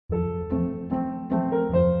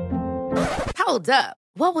Hold up.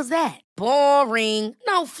 What was that? Boring.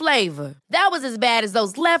 No flavor. That was as bad as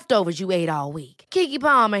those leftovers you ate all week. Keke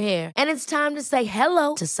Palmer here, and it's time to say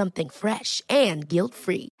hello to something fresh and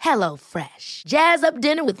guilt-free. Hello Fresh. Jazz up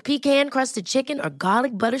dinner with pecan-crusted chicken or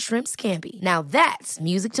garlic butter shrimp scampi. Now that's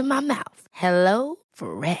music to my mouth. Hello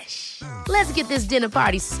Fresh. Let's get this dinner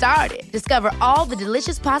party started. Discover all the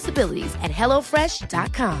delicious possibilities at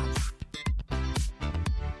hellofresh.com.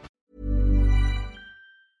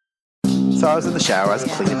 So I was in the shower, I was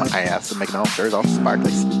cleaning my ass and making all sure it's all sparkly,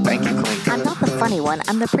 spanky clean. I'm not the funny one,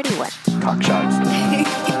 I'm the pretty one. Cock shots.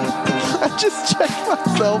 I just checked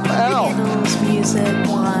myself out. Candles, music,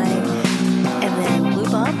 wine, and then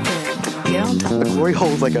lube up and get on top. The glory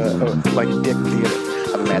hole's like a dick theater.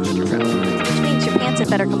 I've imagined your friend. Which means your pants had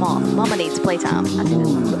better come off. Mama needs playtime.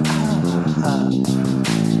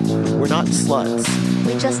 We're not sluts.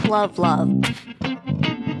 We just love love.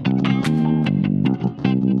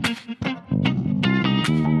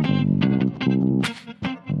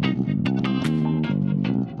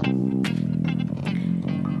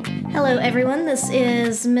 Hello everyone, this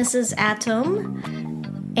is Mrs.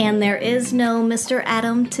 Atom, and there is no Mr.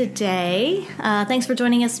 Atom today. Thanks for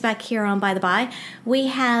joining us back here on By the By. We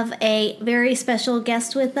have a very special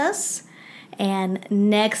guest with us, and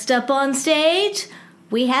next up on stage,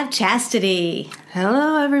 we have Chastity.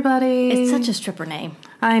 Hello everybody. It's such a stripper name.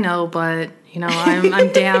 I know, but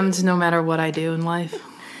I'm damned no matter what I do in life.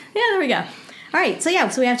 Yeah, there we go. All right, so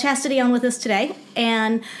we have Chastity on with us today,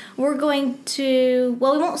 and we're going to,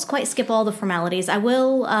 we won't quite skip all the formalities. I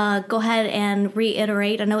will go ahead and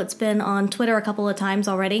reiterate. I know it's been on Twitter a couple of times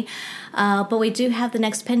already, but we do have the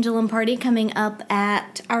next Pendulum Party coming up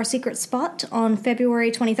at our secret spot on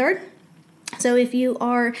February 23rd. So if you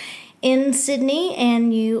are in Sydney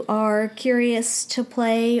and you are curious to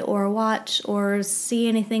play or watch or see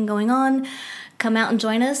anything going on, come out and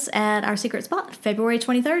join us at our secret spot. February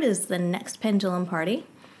 23rd is the next Pendulum Party.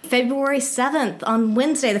 February 7th, on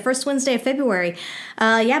Wednesday, the first Wednesday of February.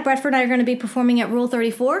 Bradford and I are going to be performing at Rule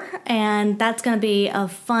 34, and that's going to be a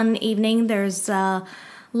fun evening. There's a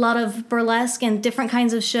lot of burlesque and different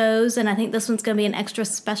kinds of shows, and I think this one's going to be an extra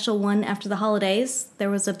special one after the holidays. There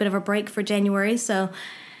was a bit of a break for January, so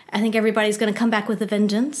I think everybody's going to come back with a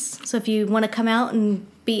vengeance. So if you want to come out and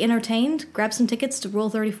be entertained, grab some tickets to Rule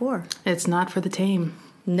 34. It's not for the tame.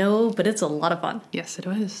 No, but it's a lot of fun. Yes, it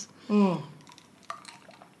is. All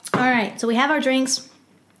right, so we have our drinks.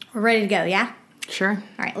 We're ready to go, yeah? Sure.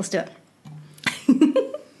 All right, let's do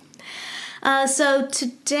it. So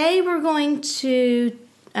today we're going to,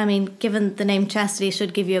 given the name Chastity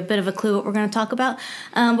should give you a bit of a clue what we're going to talk about.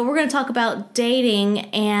 But we're going to talk about dating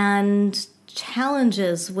and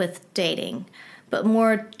challenges with dating, but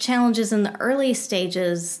more challenges in the early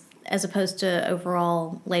stages as opposed to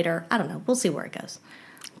overall later. I don't know. We'll see where it goes.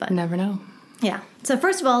 But never know. Yeah. So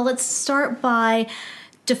first of all, let's start by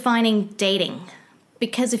defining dating.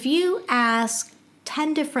 Because if you ask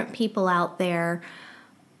 10 different people out there,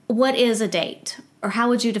 what is a date? Or how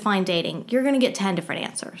would you define dating? You're going to get 10 different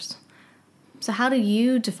answers. So how do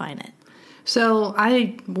you define it? So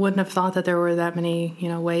I wouldn't have thought that there were that many,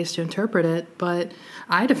 ways to interpret it, but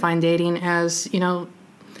I define dating as,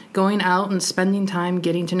 going out and spending time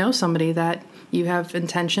getting to know somebody that you have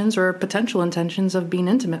intentions or potential intentions of being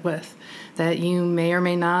intimate with, that you may or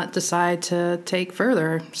may not decide to take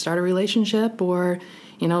further, start a relationship or,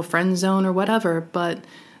 friend zone or whatever. But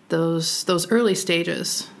those early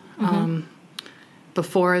stages,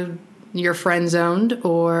 before you're friend zoned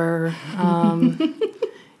or,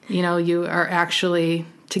 you are actually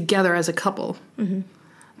together as a couple. Mm-hmm.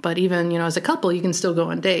 But even, as a couple, you can still go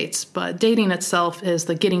on dates. But dating itself is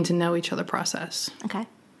the getting to know each other process. Okay.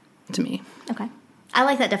 To me. Okay. I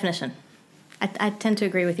like that definition. I tend to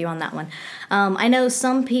agree with you on that one. I know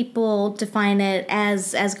some people define it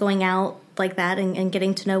as going out like that and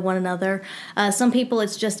getting to know one another. Some people,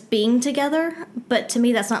 it's just being together. But to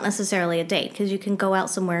me, that's not necessarily a date, because you can go out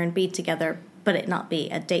somewhere and be together, but it not be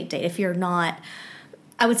a date if you're not,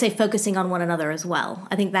 I would say, focusing on one another as well.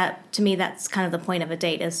 I think that, to me, that's kind of the point of a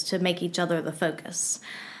date, is to make each other the focus.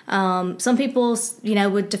 Some people,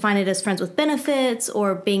 would define it as friends with benefits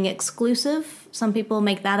or being exclusive. Some people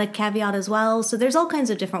make that a caveat as well. So there's all kinds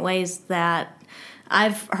of different ways that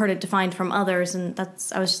I've heard it defined from others, and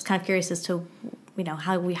I was just kind of curious as to,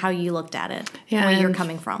 how you looked at it, where you're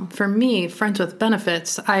coming from. For me, friends with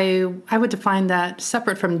benefits, I would define that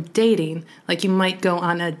separate from dating. Like, you might go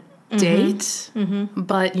on a date,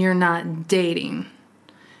 but you're not dating,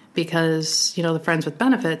 because the friends with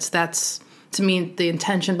benefits, that's, to me, the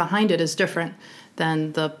intention behind it is different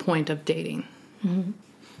than the point of dating.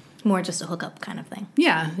 More just a hookup kind of thing.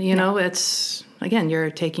 Yeah, it's, again,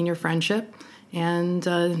 you're taking your friendship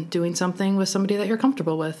and doing something with somebody that you're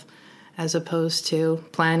comfortable with, as opposed to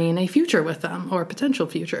planning a future with them or a potential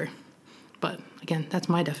future. But again, that's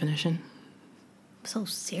my definition. So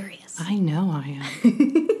serious. I know I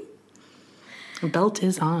am. Belt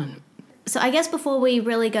is on. So I guess before we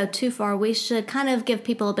really go too far, we should kind of give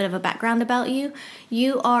people a bit of a background about you.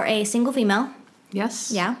 You are a single female.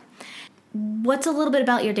 Yes. Yeah. What's a little bit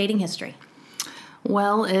about your dating history?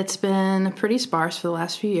 Well, it's been pretty sparse for the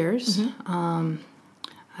last few years.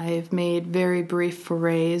 I've made very brief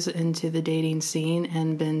forays into the dating scene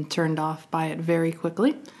and been turned off by it very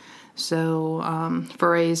quickly. So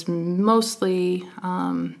forays mostly,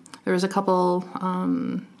 there was a couple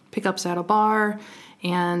pickups at a bar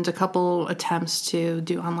and a couple attempts to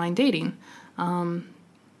do online dating, none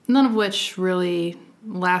of which really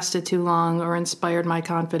lasted too long or inspired my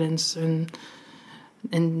confidence in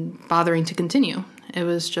bothering to continue. It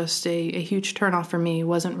was just a huge turnoff for me. It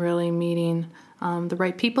wasn't really meeting the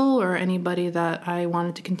right people or anybody that I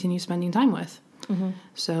wanted to continue spending time with.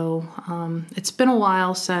 So it's been a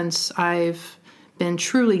while since I've been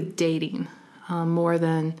truly dating, more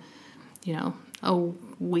than, a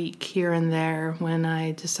week here and there when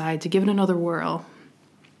I decide to give it another whirl.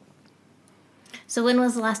 So when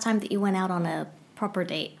was the last time that you went out on a proper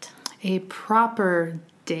date? A proper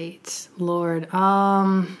date, Lord.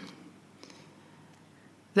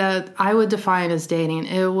 That I would define as dating.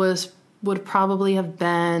 It would probably have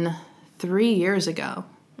been 3 years ago.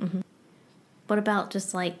 What about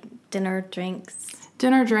just like dinner, drinks?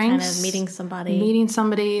 Dinner, drinks. Kind of meeting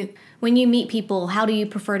somebody. When you meet people, how do you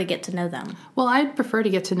prefer to get to know them? Well, I'd prefer to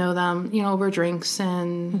get to know them, over drinks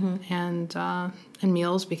and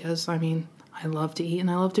meals, because I love to eat and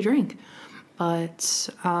I love to drink. But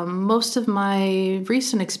most of my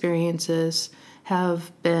recent experiences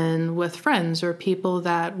have been with friends or people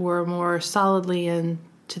that were more solidly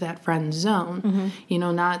into that friend zone.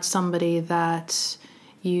 Not somebody that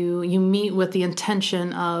you meet with the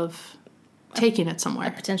intention of taking it somewhere.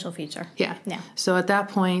 A potential future. Yeah. So at that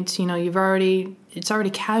point, it's already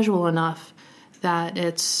casual enough that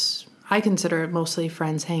I consider it mostly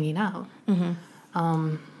friends hanging out.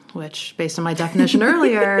 Which, based on my definition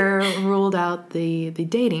earlier, ruled out the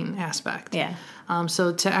dating aspect. Yeah.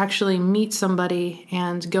 So to actually meet somebody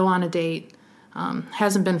and go on a date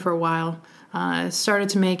hasn't been for a while. I started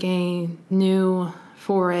to make a new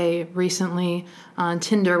foray recently on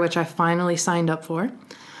Tinder, which I finally signed up for.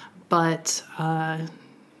 But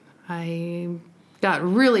I got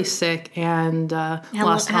really sick and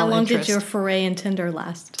lost How all long interest. did your foray in Tinder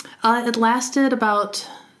last? It lasted about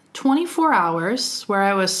 24 hours, where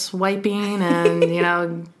I was swiping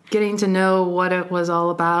and, getting to know what it was all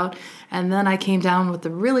about. And then I came down with a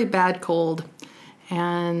really bad cold.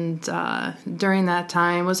 And during that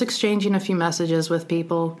time, was exchanging a few messages with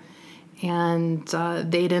people. And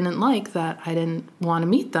they didn't like that I didn't want to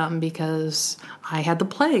meet them because I had the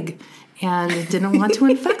plague and didn't want to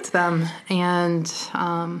infect them. And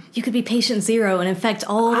you could be patient zero and infect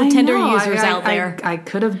all the Tinder users out there. I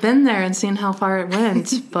could have been there and seen how far it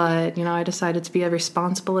went, but I decided to be a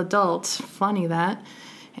responsible adult. Funny that.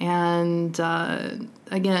 And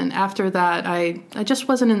again, after that, I just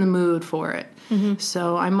wasn't in the mood for it.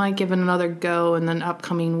 So I might give it another go in the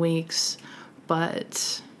upcoming weeks,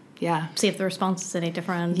 but. Yeah. See if the response is any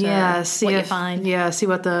different. Yeah. See what you find. Yeah. See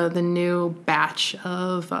what the new batch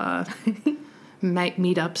of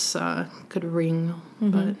meetups could ring.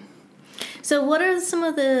 But So, what are some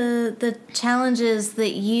of the challenges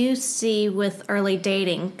that you see with early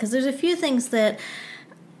dating? Because there's a few things that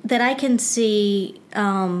I can see.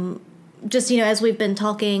 Just as we've been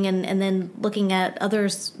talking and then looking at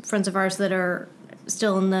friends of ours that are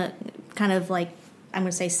still in the kind of like, I'm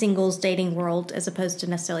going to say singles dating world as opposed to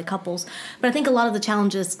necessarily couples. But I think a lot of the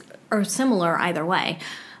challenges are similar either way.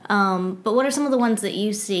 But what are some of the ones that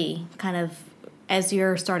you see kind of as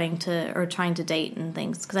you're starting to or trying to date and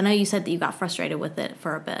things? Because I know you said that you got frustrated with it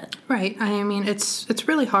for a bit. Right. It's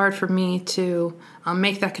really hard for me to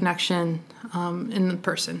make that connection in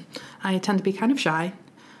person. I tend to be kind of shy.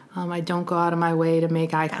 I don't go out of my way to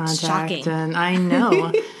make eye contact. Shocking. And I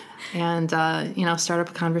know. And, start up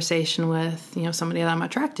a conversation with, somebody that I'm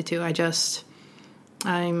attracted to.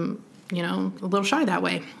 I'm, a little shy that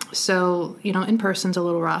way. So, in person's a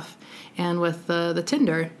little rough. And with the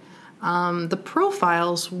Tinder, the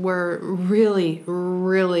profiles were really,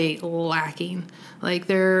 really lacking. Like,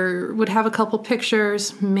 there would have a couple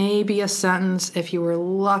pictures, maybe a sentence, if you were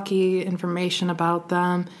lucky, information about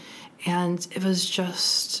them. And it was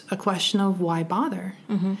just a question of why bother?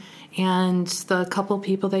 And the couple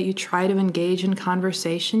people that you try to engage in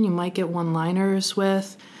conversation, you might get one-liners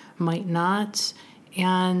with, might not.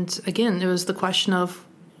 And again, it was the question of,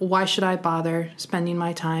 why should I bother spending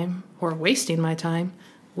my time or wasting my time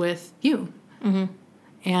with you? Mm-hmm.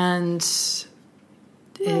 And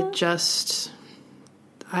it just,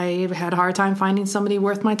 I had a hard time finding somebody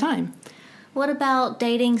worth my time. What about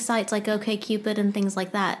dating sites like OkCupid and things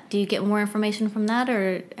like that? Do you get more information from that,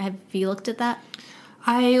 or have you looked at that?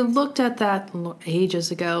 I looked at that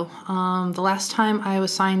ages ago. The last time I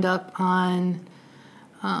was signed up on,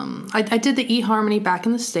 I did the eHarmony back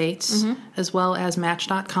in the States, as well as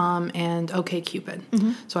Match.com and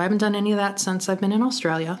OkCupid. So I haven't done any of that since I've been in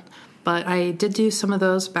Australia, but I did do some of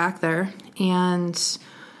those back there. And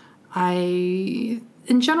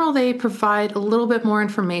in general, they provide a little bit more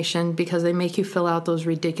information because they make you fill out those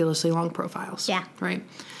ridiculously long profiles. Yeah. Right?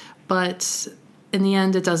 But in the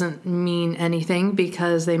end, it doesn't mean anything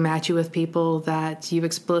because they match you with people that you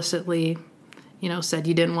explicitly, said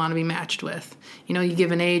you didn't want to be matched with. You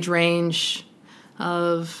give an age range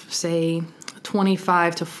of, say,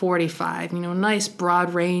 25 to 45, nice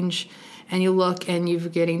broad range, and you look and you're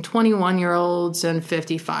getting 21-year-olds and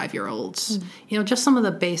 55-year-olds. Just some of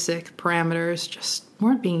the basic parameters just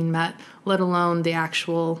weren't being met, let alone the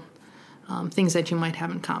actual things that you might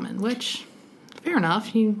have in common, which, fair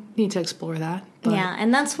enough, you need to explore that. But. Yeah,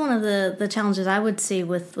 and that's one of the challenges I would see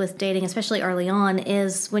with dating, especially early on,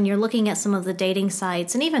 is when you're looking at some of the dating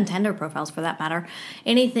sites, and even Tinder profiles for that matter,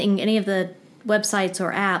 any of the websites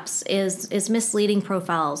or apps is misleading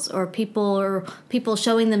profiles or people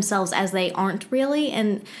showing themselves as they aren't really.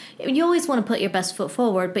 And you always want to put your best foot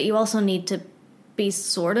forward, but you also need to be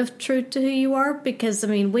sort of true to who you are, because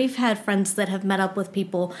we've had friends that have met up with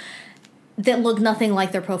people that look nothing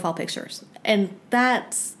like their profile pictures, and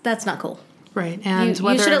that's not cool. Right. And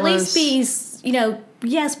you should at least be,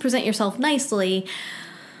 yes, present yourself nicely,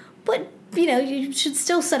 but you should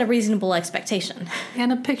still set a reasonable expectation.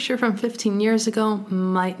 And a picture from 15 years ago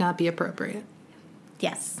might not be appropriate.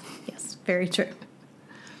 Yes, very true.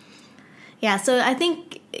 Yeah, so I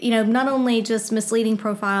think, not only just misleading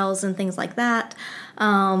profiles and things like that,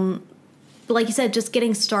 but like you said, just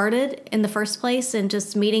getting started in the first place and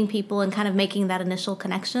just meeting people and kind of making that initial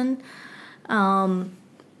connection.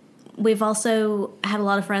 We've also had a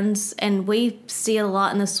lot of friends, and we see it a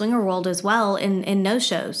lot in the swinger world as well, in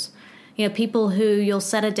no-shows. People who you'll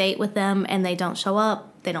set a date with them and they don't show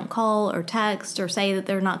up, they don't call or text or say that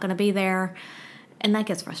they're not going to be there, and that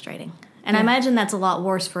gets frustrating. And I imagine that's a lot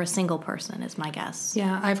worse for a single person, is my guess.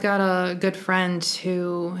 Yeah, I've got a good friend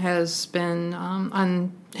who has been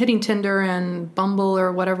on hitting Tinder and Bumble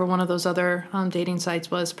or whatever one of those other dating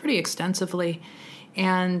sites was pretty extensively.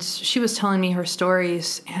 And she was telling me her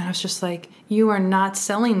stories, and I was just like, you are not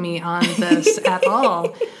selling me on this at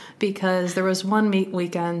all. Because there was one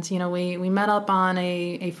weekend, we met up on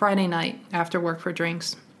a Friday night after work for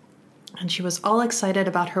drinks. And she was all excited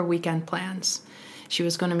about her weekend plans. She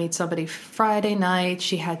was going to meet somebody Friday night.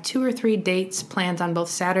 She had 2 or 3 dates planned on both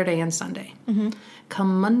Saturday and Sunday. Mm-hmm.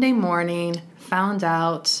 Come Monday morning, found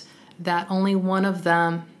out that only one of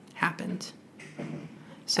them happened.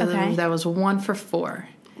 So that was 1 for 4.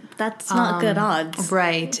 That's not good odds.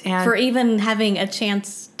 Right. And for even having a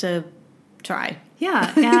chance to try.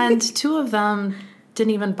 Yeah, and 2 of them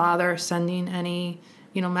didn't even bother sending any,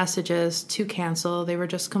 messages to cancel. They were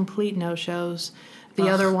just complete no-shows. The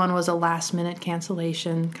other one was a last-minute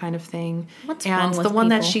cancellation kind of thing. What's wrong with the one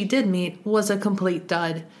that people? she did meet was a complete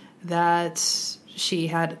dud that she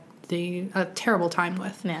had a terrible time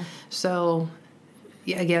with. Yeah. So,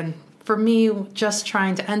 again, for me, just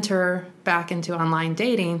trying to enter back into online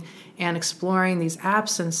dating and exploring these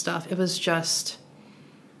apps and stuff, it was just,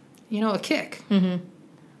 a kick. Mm-hmm.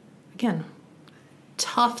 Again,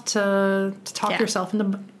 tough to talk yourself into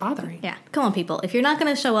bothering. Yeah. Come on, people. If you're not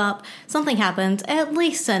going to show up, something happens, at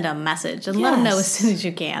least send a message and let them know as soon as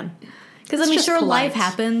you can. Because, sure, polite. life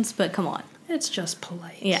happens, but come on. It's just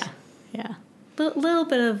polite. Yeah. A little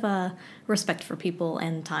bit of respect for people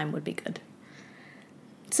and time would be good.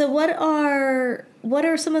 So what are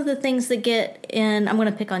some of the things that get in, I'm going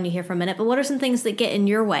to pick on you here for a minute, but what are some things that get in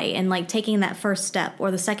your way in, taking that first step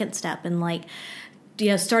or the second step and,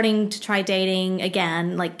 starting to try dating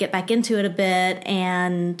again, get back into it a bit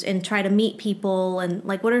and try to meet people and,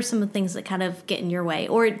 what are some of the things that kind of get in your way?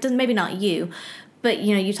 Or it doesn't, maybe not you, but,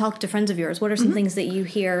 you talk to friends of yours. What are some things that you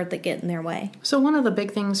hear that get in their way? So one of the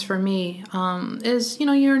big things for me is,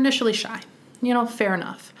 you're initially shy. Fair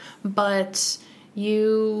enough. But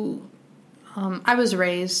I was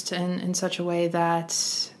raised in such a way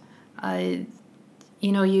that,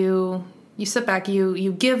 you sit back,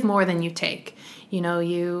 you give more than you take.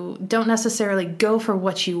 You don't necessarily go for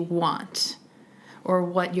what you want or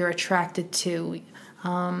what you're attracted to.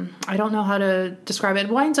 I don't know how to describe it.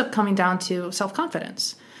 It winds up coming down to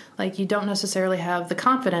self-confidence. Like, you don't necessarily have the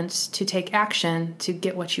confidence to take action to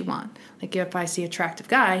get what you want. Like, if I see an attractive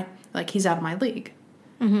guy, like, he's out of my league.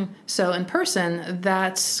 So in person,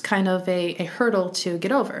 that's kind of a hurdle to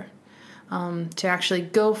get over, to actually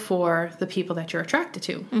go for the people that you're attracted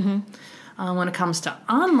to. When it comes to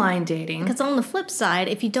online dating... Because on the flip side,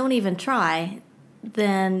 if you don't even try,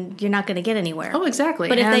 then you're not going to get anywhere. Oh, exactly.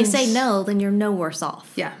 But if they say no, then you're no worse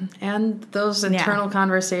off. Yeah, and those internal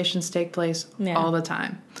conversations take place all the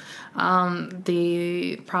time.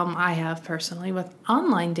 The problem I have personally with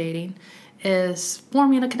online dating is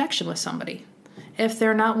forming a connection with somebody. If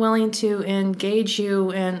they're not willing to engage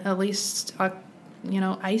you in at least a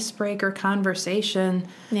icebreaker conversation,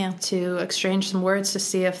 to exchange some words to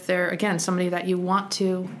see if they're, again, somebody that you want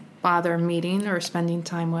to bother meeting or spending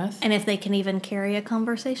time with. And if they can even carry a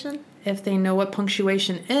conversation? If they know what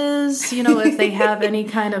punctuation is, if they have any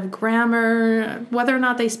kind of grammar, whether or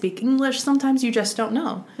not they speak English, sometimes you just don't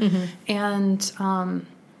know. And,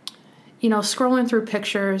 scrolling through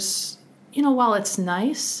pictures, while it's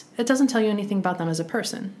nice, it doesn't tell you anything about them as a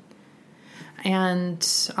person. And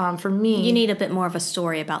for me... You need a bit more of a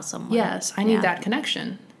story about someone. Yes, I need that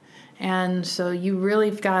connection. And so you really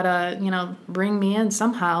have got to, bring me in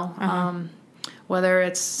somehow, whether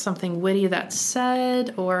it's something witty that's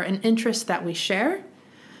said or an interest that we share.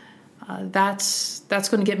 That's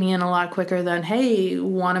going to get me in a lot quicker than, hey,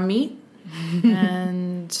 want to meet?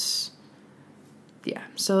 And yeah,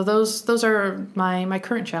 so those are my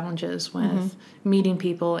current challenges with meeting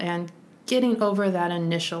people and getting over that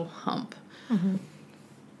initial hump.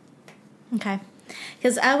 Okay.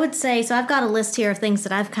 Because I would say, so I've got a list here of things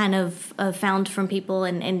that I've kind of found from people,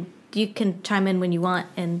 and you can chime in when you want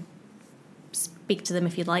and speak to them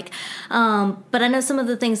if you'd like. But I know some of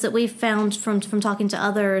the things that we've found from talking to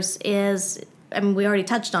others is, we already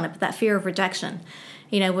touched on it, but that fear of rejection.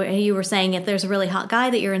 Where you were saying if there's a really hot guy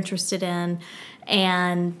that you're interested in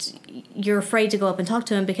and you're afraid to go up and talk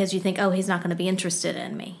to him because you think, oh, he's not going to be interested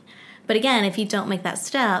in me. But again, if you don't make that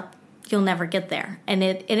step, you'll never get there. And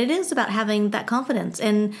it is about having that confidence.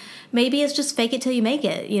 And maybe it's just fake it till you make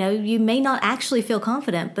it. You may not actually feel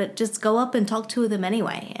confident, but just go up and talk to them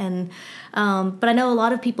anyway. And but I know a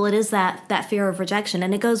lot of people, it is that fear of rejection.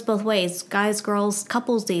 And it goes both ways. Guys, girls,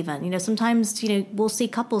 couples even. Sometimes, we'll see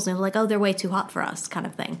couples and we're like, oh, they're way too hot for us kind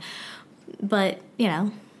of thing. But,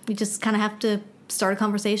 you just kind of have to start a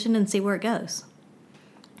conversation and see where it goes.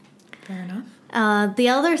 Fair enough. The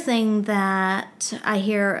other thing that I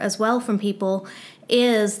hear as well from people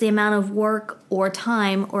is the amount of work or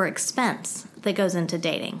time or expense that goes into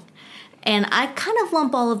dating. And I kind of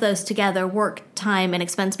lump all of those together, work, time, and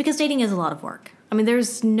expense, because dating is a lot of work.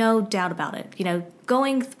 There's no doubt about it.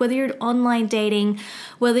 Whether you're online dating,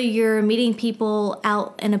 whether you're meeting people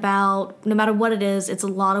out and about, no matter what it is, it's a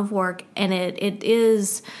lot of work, and it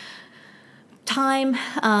is... time,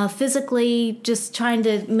 physically, just trying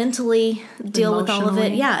to mentally deal with all of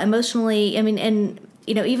it. Yeah, emotionally. And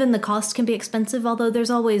even the cost can be expensive, although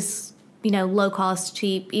there's always, low cost,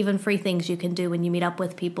 cheap, even free things you can do when you meet up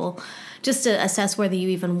with people, just to assess whether you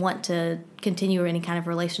even want to continue any kind of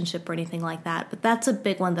relationship or anything like that. But that's a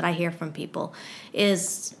big one that I hear from people,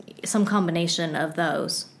 is some combination of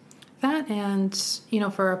those. That and,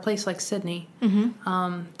 for a place like Sydney,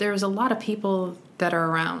 there's a lot of people that are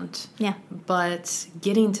around. Yeah. But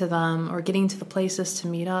getting to them or getting to the places to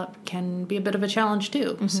meet up can be a bit of a challenge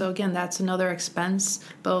too. So again, that's another expense,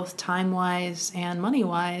 both time-wise and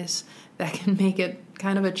money-wise, that can make it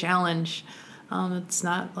kind of a challenge. It's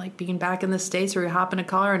not like being back in the States where you hop in a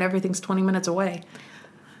car and everything's 20 minutes away.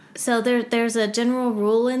 So there's a general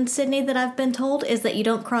rule in Sydney that I've been told, is that you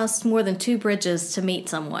don't cross more than 2 bridges to meet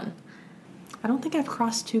someone. I don't think I've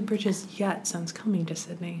crossed 2 bridges yet since coming to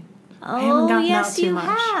Sydney. Oh, I haven't gotten yes, out too you much.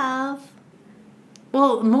 have.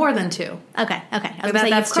 Well, more than 2. Okay. I was going to say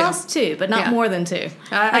that's you've crossed 2, but not more than 2. Okay.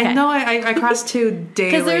 I know I crossed 2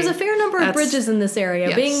 daily. Because there's a fair number of bridges in this area,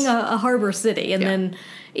 yes. being a harbor city. And then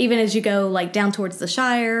even as you go down towards the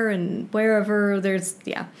Shire and wherever, there's,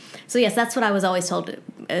 So yes, that's what I was always told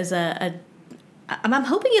as I'm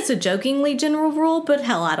hoping it's a jokingly general rule, but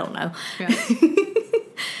hell, I don't know. Yeah.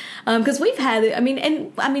 Because we've had,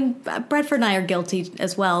 Bradford and I are guilty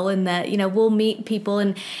as well in that, we'll meet people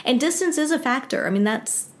and distance is a factor.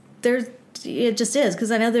 It just is,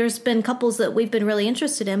 because I know there's been couples that we've been really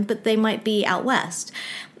interested in, but they might be out west.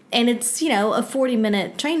 And it's, a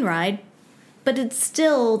 40-minute train ride, but it's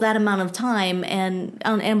still that amount of time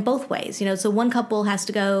and both ways, so one couple has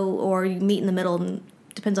to go or you meet in the middle, and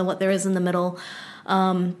depends on what there is in the middle.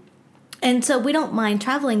 And so we don't mind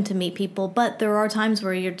traveling to meet people, but there are times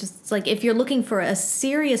where you're just like, if you're looking for a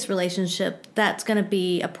serious relationship, that's going to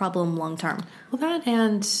be a problem long term. Well, that,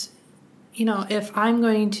 and, you know, if I'm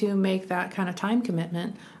going to make that kind of time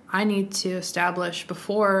commitment, I need to establish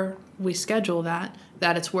before we schedule that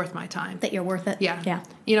it's worth my time. That you're worth it. Yeah. Yeah.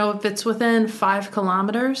 You know, if it's within 5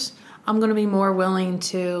 kilometers, I'm going to be more willing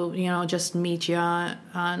to, you know, just meet you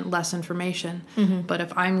on less information. Mm-hmm. But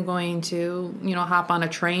if I'm going to, you know, hop on a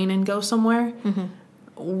train and go somewhere,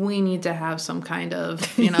 we need to have some kind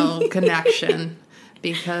of, you know, connection.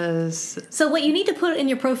 Because... So what you need to put in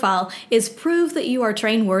your profile is prove that you are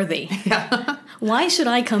train worthy. Yeah. Why should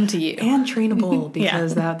I come to you? And trainable,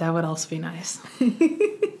 because that would also be nice.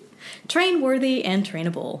 Train worthy and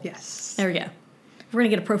trainable. Yes. There we go. We're going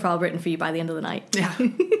to get a profile written for you by the end of the night. Yeah.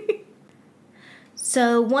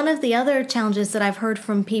 So one of the other challenges that I've heard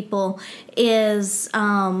from people is,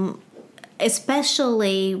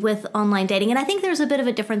 especially with online dating, and I think there's a bit of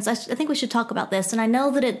a difference. I think we should talk about this, and I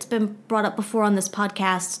know that it's been brought up before on this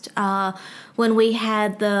podcast when we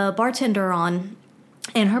had the bartender on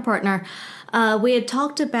and her partner. We had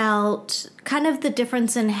talked about kind of the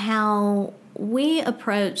difference in how we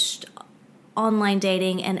approached online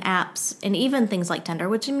dating and apps, and even things like Tinder,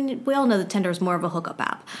 which, I mean, we all know that Tinder is more of a hookup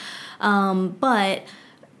app. But,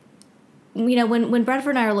 you know, when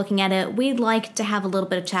Bradford and I are looking at it, we'd like to have a little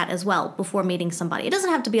bit of chat as well before meeting somebody. It doesn't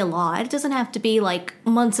have to be a lot. It doesn't have to be like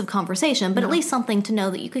months of conversation, but at least something to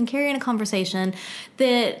know that you can carry in a conversation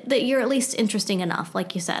that you're at least interesting enough,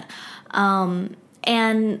 like you said.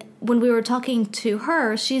 And when we were talking to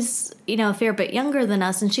her, she's, you know, a fair bit younger than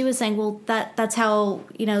us, and she was saying, well, that's how,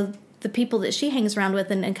 you know, the people that she hangs around with,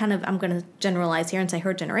 and kind of, I'm going to generalize here and say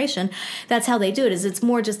her generation, that's how they do it, is it's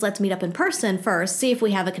more just let's meet up in person first, see if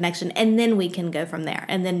we have a connection, and then we can go from there.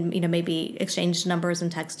 And then, you know, maybe exchange numbers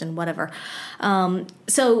and text and whatever.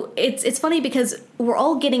 So it's funny because we're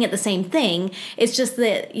all getting at the same thing. It's just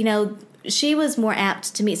that, you know, she was more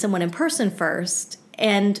apt to meet someone in person first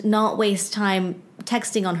and not waste time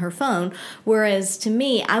texting on her phone, whereas to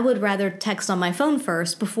me, I would rather text on my phone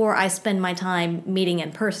first before I spend my time meeting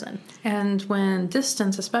in person. And when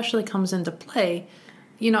distance especially comes into play,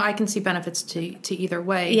 you know, I can see benefits to either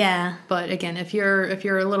way. Yeah. But again, if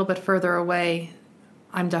you're a little bit further away,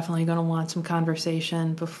 I'm definitely going to want some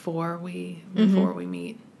conversation before we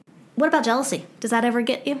meet. What about jealousy? Does that ever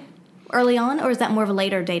get you early on, or is that more of a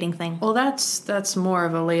later dating thing? Well, that's more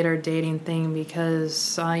of a later dating thing,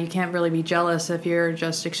 because you can't really be jealous if you're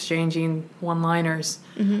just exchanging one-liners.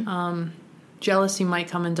 Jealousy might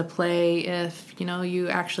come into play if, you know, you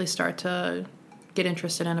actually start to get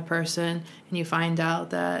interested in a person and you find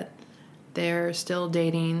out that they're still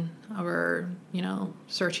dating or, you know,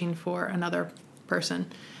 searching for another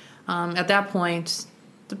person. At that point,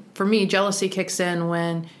 for me, jealousy kicks in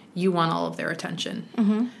when you want all of their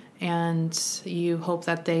attention. And you hope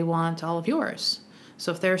that they want all of yours.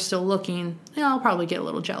 So if they're still looking, you know, I'll probably get a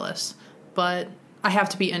little jealous. But I have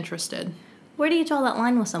to be interested. Where do you draw that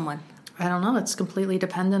line with someone? I don't know. It's completely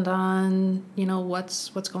dependent on, you know, what's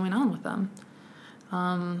going on with them.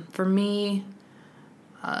 For me,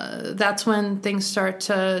 that's when things start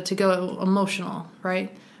to go emotional,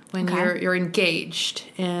 right? When you're engaged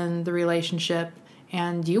in the relationship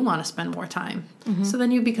and you want to spend more time. So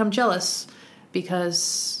then you become jealous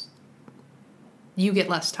because you get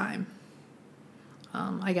less time.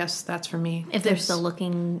 I guess that's for me. If they're still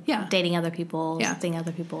looking, Yeah. dating other people, Yeah. seeing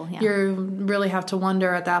other people. Yeah. You really have to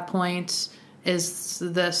wonder at that point, is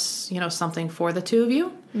this, you know, something for the two of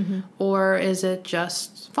you? Or is it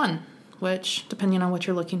just fun? Which, depending on what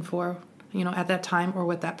you're looking for, you know, at that time or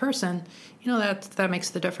with that person, you know, that makes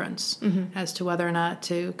the difference as to whether or not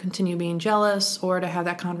to continue being jealous or to have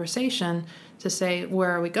that conversation to say,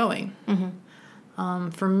 where are we going?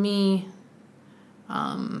 For me,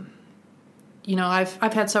 you know,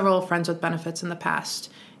 I've had several friends with benefits in the past,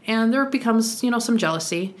 and there becomes, you know, some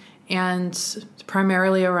jealousy, and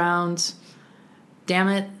primarily around, damn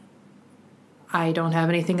it, I don't have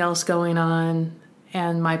anything else going on,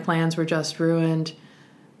 and my plans were just ruined.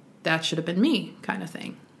 That should have been me, kind of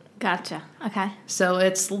thing. Gotcha. Okay. So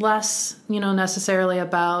it's less, you know, necessarily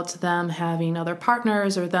about them having other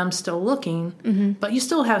partners or them still looking, but you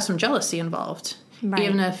still have some jealousy involved, Right.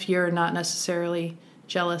 even if you're not necessarily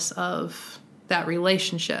jealous of that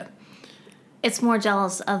relationship. It's more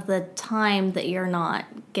jealous of the time that you're not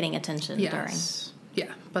getting attention Yes.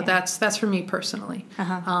 Yeah, but that's for me personally.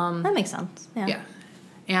 during. That makes sense. Yeah. Yeah.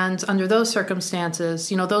 And under those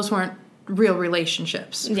circumstances, you know, those weren't real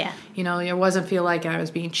relationships. Yeah. You know, it wasn't feel like I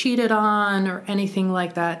was being cheated on or anything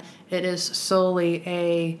like that. It is solely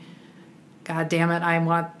a, God damn it, I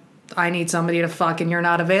want I need somebody to fuck and you're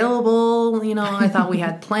not available. You know, I thought we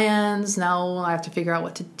had plans. Now I have to figure out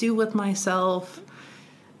what to do with myself.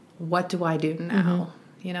 What do I do now?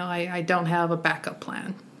 You know, I don't have a backup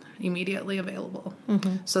plan immediately available.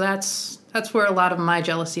 So that's where a lot of my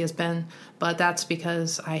jealousy has been. But that's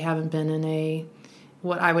because I haven't been in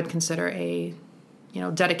what I would consider a,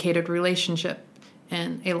 dedicated relationship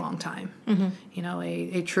in a long time. You know,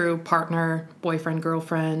 a true partner, boyfriend,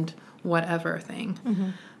 girlfriend, whatever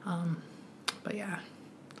thing. But yeah,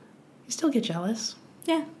 you still get jealous.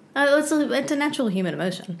 Yeah. It's a natural human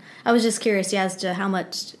emotion. I was just curious, as to how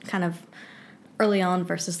much kind of early on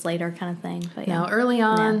versus later kind of thing. But yeah. Now, early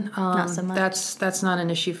on, not so much. That's not an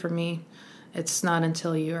issue for me. It's not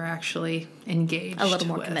until you're actually engaged. A little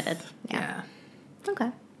more committed. Yeah.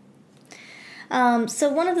 Okay.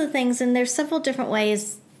 So one of the things, and there's several different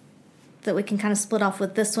ways that we can kind of split off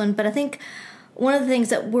with this one, but I think one of the things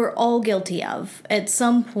that we're all guilty of at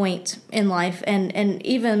some point in life, and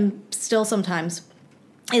even still sometimes,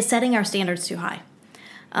 is setting our standards too high.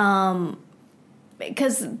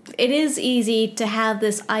 Because it is easy to have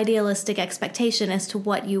this idealistic expectation as to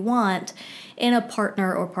what you want in a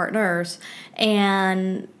partner or partners,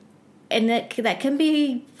 and that can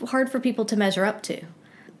be hard for people to measure up to.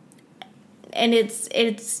 And it's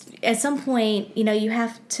at some point, you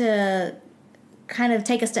have to kind of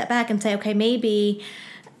take a step back and say, okay, maybe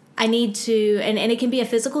I need to, and it can be a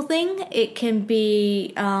physical thing. It can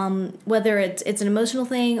be whether it's an emotional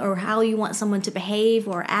thing or how you want someone to behave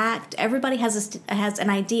or act. Everybody has an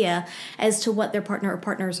idea as to what their partner or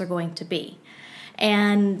partners are going to be,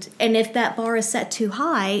 and if that bar is set too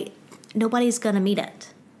high, nobody's going to meet it.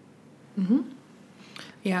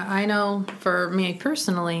 Yeah, I know for me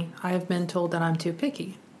personally, I've been told that I'm too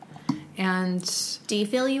picky. And do you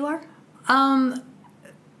feel you are?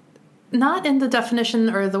 Not in the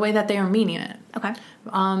definition or the way that they are meaning it. Okay.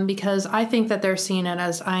 Because I think that they're seeing it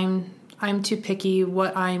as I'm too picky.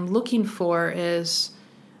 What I'm looking for is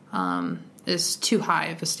too high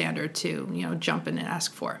of a standard to, jump in and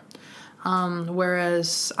ask for.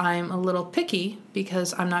 Whereas I'm a little picky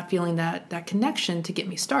because I'm not feeling that connection to get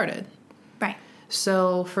me started. Right.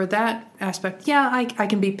 So for that aspect, yeah, I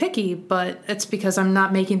can be picky, but it's because I'm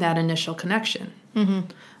not making that initial connection.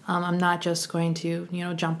 I'm not just going to,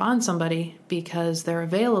 jump on somebody because they're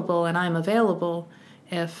available and I'm available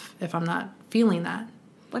if I'm not feeling that.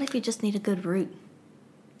 What if you just need a good root?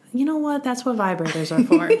 You know what? That's what vibrators are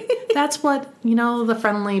for. That's what, the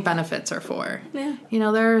friendly benefits are for. Yeah.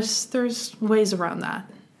 There's ways around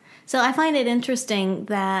that. So I find it interesting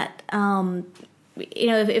that,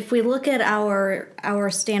 if we look at our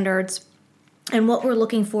standards and what we're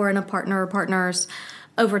looking for in a partner or partners,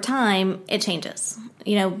 over time, it changes.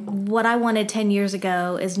 What I wanted 10 years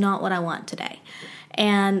ago is not what I want today.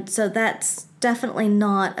 And so that's definitely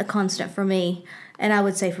not a constant for me. And I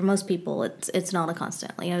would say for most people, it's not a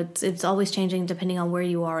constant. It's always changing depending on where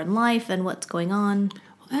you are in life and what's going on.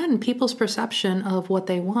 And people's perception of what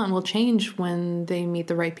they want will change when they meet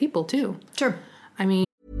the right people, too. Sure. I mean,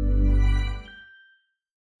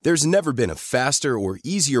 there's never been a faster or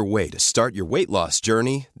easier way to start your weight loss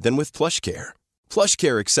journey than with PlushCare.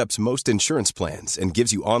 PlushCare accepts most insurance plans and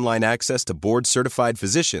gives you online access to board-certified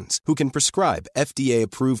physicians who can prescribe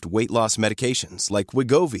FDA-approved weight loss medications like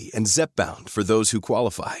Wegovy and Zepbound for those who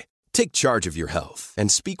qualify. Take charge of your health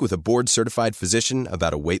and speak with a board-certified physician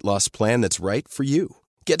about a weight loss plan that's right for you.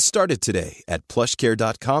 Get started today at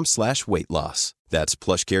plushcare.com/weightloss. That's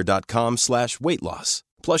plushcare.com/weightloss.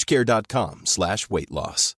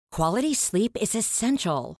 plushcare.com/weightloss. Quality sleep is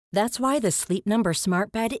essential. That's why the Sleep Number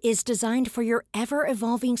Smart Bed is designed for your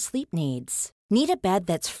ever-evolving sleep needs. Need a bed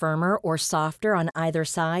that's firmer or softer on either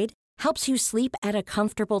side? Helps you sleep at a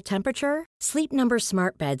comfortable temperature? Sleep Number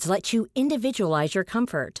Smart Beds let you individualize your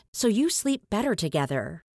comfort, so you sleep better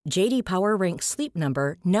together. J.D. Power ranks Sleep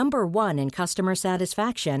Number #1 in customer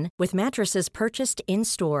satisfaction with mattresses purchased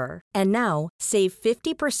in-store. And now, save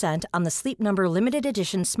 50% on the Sleep Number Limited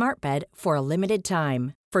Edition Smart Bed for a limited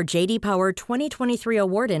time. For J.D. Power 2023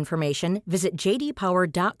 award information, visit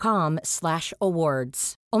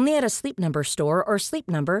jdpower.com/awards. Only at a Sleep Number store or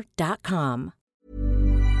sleepnumber.com.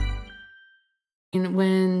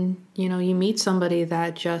 When, you meet somebody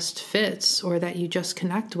that just fits or that you just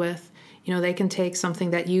connect with, they can take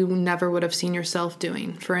something that you never would have seen yourself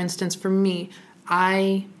doing. For instance, for me,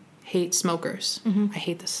 I hate smokers. I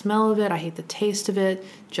hate the smell of it. I hate the taste of it.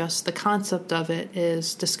 Just the concept of it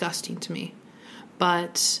is disgusting to me.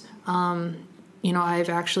 But, I've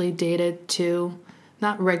actually dated two,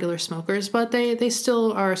 not regular smokers, but they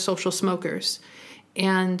still are social smokers.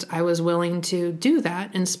 And I was willing to do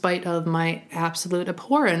that in spite of my absolute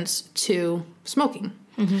abhorrence to smoking.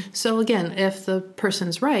 So again, if the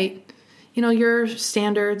person's right, your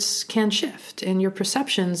standards can shift and your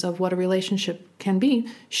perceptions of what a relationship can be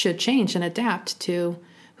should change and adapt to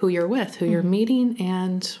who you're with, who you're meeting,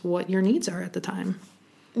 and what your needs are at the time.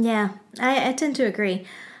 Yeah, I tend to agree.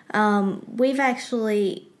 We've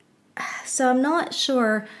actually, so I'm not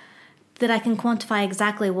sure that I can quantify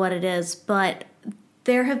exactly what it is, but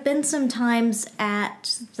there have been some times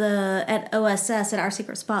at OSS, at Our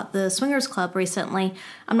Secret Spot, the Swingers Club recently.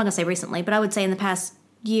 I'm not going to say recently, but I would say in the past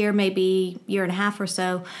year, maybe year and a half or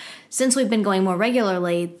so, since we've been going more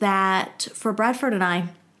regularly, that for Bradford and I,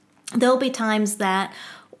 there'll be times that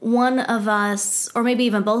one of us, or maybe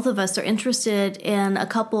even both of us, are interested in a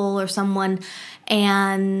couple or someone,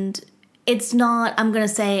 and it's not, I'm going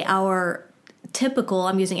to say, our typical,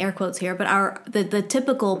 I'm using air quotes here, but the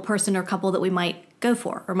typical person or couple that we might go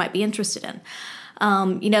for or might be interested in.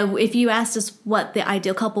 If you asked us what the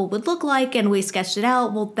ideal couple would look like and we sketched it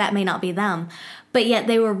out, well, that may not be them. But yet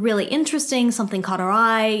they were really interesting, something caught our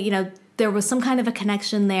eye, there was some kind of a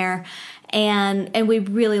connection there, and we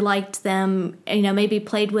really liked them, maybe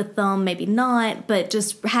played with them, maybe not, but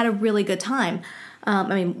just had a really good time. More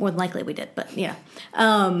than likely we did, but yeah.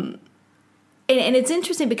 And it's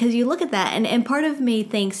interesting because you look at that, and part of me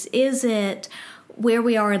thinks, is it where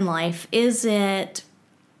we are in life? Is it,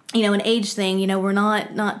 an age thing? We're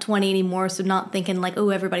not 20 anymore, so not thinking like, oh,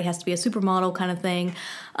 everybody has to be a supermodel kind of thing.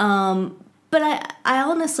 But I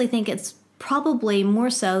honestly think it's probably more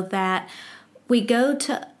so that we go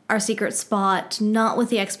to Our Secret Spot not with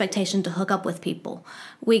the expectation to hook up with people.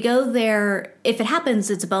 We go there, if it happens,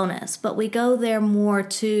 it's a bonus, but we go there more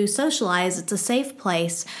to socialize. It's a safe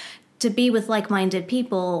place to be with like-minded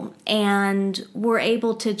people, and we're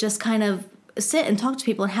able to just kind of sit and talk to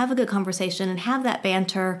people and have a good conversation and have that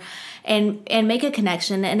banter and make a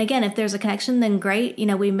connection. And again, if there's a connection, then great,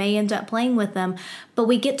 we may end up playing with them, but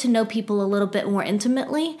we get to know people a little bit more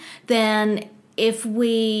intimately than if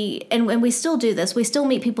we, and we still do this, we still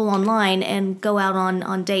meet people online and go out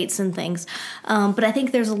on dates and things. But I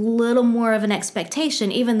think there's a little more of an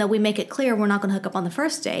expectation, even though we make it clear we're not going to hook up on the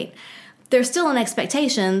first date. There's still an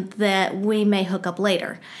expectation that we may hook up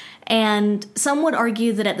later. And some would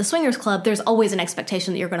argue that at the Swingers Club, there's always an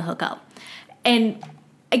expectation that you're going to hook up. And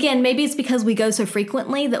again, maybe it's because we go so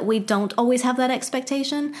frequently that we don't always have that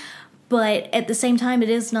expectation. But at the same time, it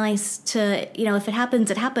is nice to, if it happens,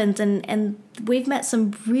 it happens. And we've met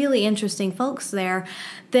some really interesting folks there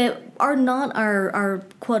that are not our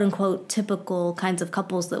quote-unquote typical kinds of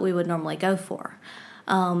couples that we would normally go for.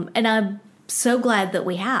 And I'm so glad that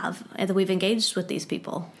we have, and that we've engaged with these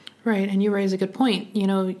people. Right, and you raise a good point.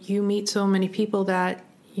 You meet so many people that,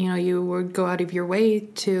 you would go out of your way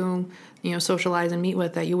to, socialize and meet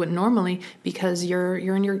with that you wouldn't normally, because you're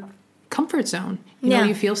in your comfort zone.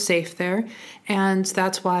 You feel safe there. And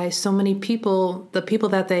that's why so many people, the people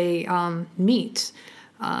that they meet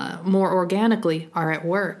more organically are at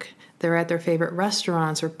work. They're at their favorite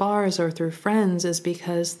restaurants or bars or through friends, is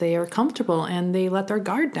because they are comfortable and they let their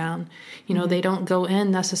guard down. They don't go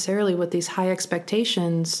in necessarily with these high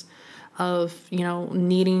expectations of,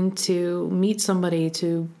 needing to meet somebody,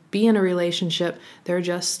 to be in a relationship.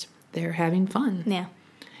 They're having fun. Yeah.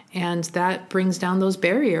 And that brings down those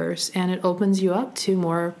barriers, and it opens you up to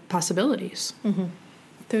more possibilities. Mm-hmm.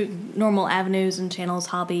 Through normal avenues and channels,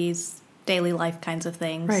 hobbies, daily life kinds of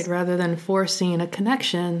things. Right, rather than forcing a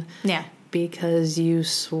connection. Yeah. Because you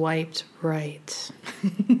swiped right.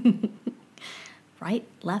 Right,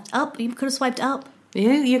 left, up. You could have swiped up.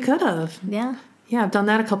 Yeah, you could have. Yeah. Yeah, I've done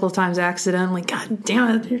that a couple of times accidentally. God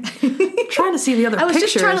damn it. You're trying to see the other pictures. I was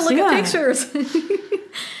just trying to look at pictures.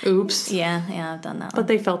 Oops. Yeah, I've done that one. But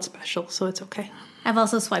they felt special, so it's okay. I've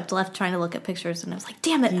also swiped left trying to look at pictures, and I was like,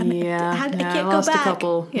 damn it. I can't I go lost back. a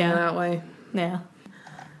couple that way. Yeah.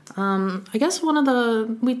 I guess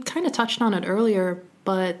we kind of touched on it earlier,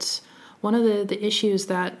 but one of the issues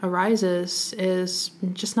that arises is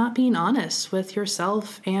just not being honest with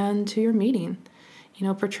yourself and to your meeting.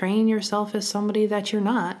 Portraying yourself as somebody that you're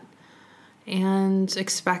not, and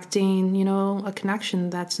expecting, a connection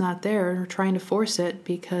that's not there, or trying to force it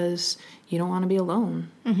because you don't want to be alone.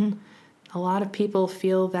 Mm-hmm. A lot of people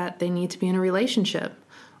feel that they need to be in a relationship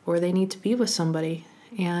or they need to be with somebody,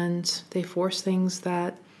 and they force things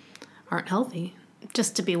that aren't healthy.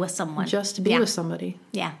 Just to be with someone. Just to be with somebody.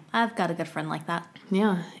 Yeah, I've got a good friend like that.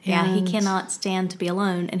 Yeah. Yeah, he cannot stand to be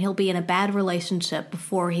alone, and he'll be in a bad relationship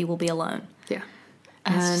before he will be alone. Yeah.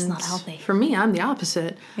 That's just And not healthy. for me, I'm the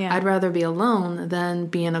opposite. Yeah. I'd rather be alone than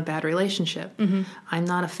be in a bad relationship. I'm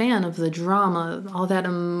not a fan of the drama, all that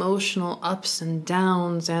emotional ups and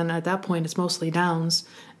downs, and at that point, it's mostly downs.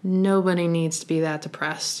 Nobody needs to be that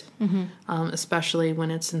depressed, especially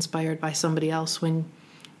when it's inspired by somebody else, when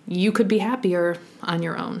you could be happier on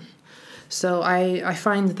your own. So I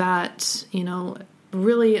find that,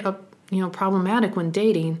 really problematic when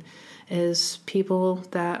dating is people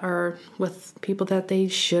that are with people that they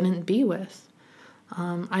shouldn't be with.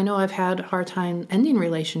 I know I've had a hard time ending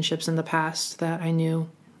relationships in the past that I knew,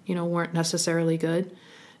 weren't necessarily good,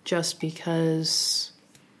 just because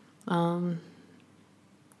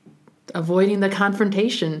avoiding the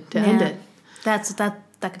confrontation to end it. That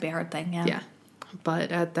could be a hard thing. Yeah.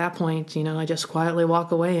 But at that point, I just quietly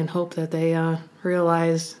walk away and hope that they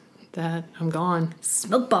realize that I'm gone.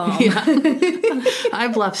 Smoke bomb. Yeah.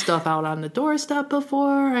 I've left stuff out on the doorstep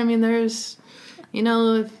before. I mean, there's,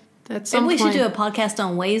 at some Maybe we point... should do a podcast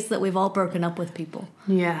on ways that we've all broken up with people.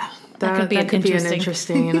 Yeah. That could be an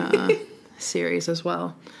interesting series as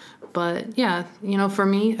well. But, yeah, for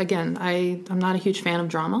me, again, I'm not a huge fan of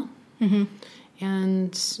drama. Mm-hmm.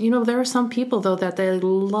 And, there are some people, though, that they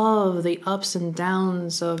love the ups and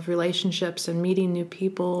downs of relationships and meeting new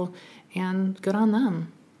people, and good on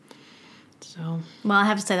them. So, well, I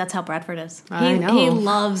have to say that's how Bradford is. I know. He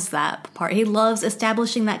loves that part. He loves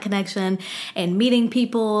establishing that connection and meeting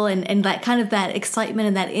people and that kind of that excitement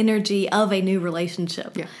and that energy of a new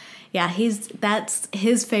relationship. Yeah. Yeah, that's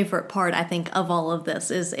his favorite part, I think, of all of this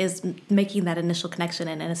is making that initial connection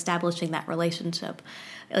and establishing that relationship.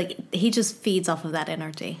 Like, he just feeds off of that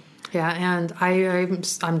energy. Yeah, and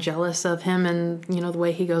I'm jealous of him and, the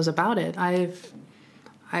way he goes about it.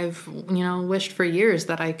 I've wished for years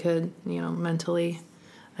that I could, mentally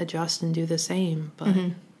adjust and do the same, but...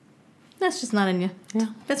 That's just not in you. Yeah.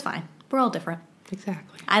 That's fine. We're all different.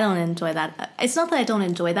 Exactly. I don't enjoy that. It's not that I don't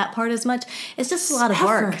enjoy that part as much. It's just a lot of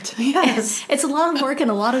work. Yes. It's a lot of work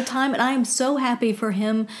and a lot of time, and I am so happy for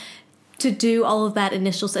him to do all of that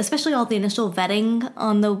initial, especially all the initial vetting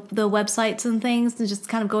on the websites and things, and just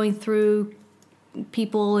kind of going through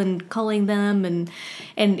people and calling them and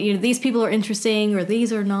these people are interesting or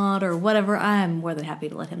these are not or whatever. I'm more than happy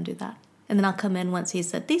to let him do that. And then I'll come in once he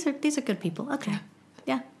said, these are good people. Okay.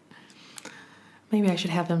 Yeah. Maybe I should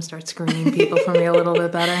have him start screening people for me a little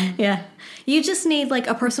bit better. Yeah. You just need like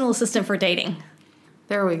a personal assistant for dating.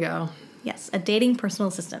 There we go. Yes, a dating personal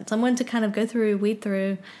assistant. Someone to kind of go through, weed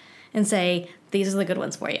through, and say, these are the good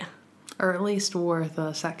ones for you. Or at least worth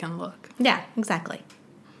a second look. Yeah, exactly.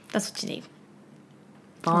 That's what you need.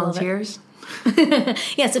 Volunteers?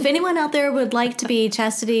 Yes, if anyone out there would like to be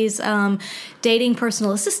Chastity's dating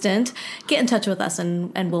personal assistant, get in touch with us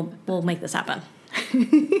and we'll make this happen.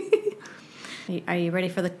 Are you ready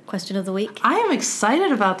for the question of the week? I am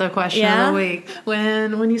excited about the question of the week.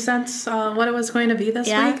 When you sent what it was going to be this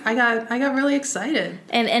week, I got really excited.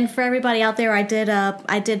 And for everybody out there, I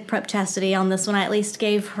did prep Chastity on this one. I at least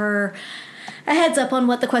gave her a heads up on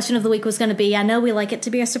what the question of the week was going to be. I know we like it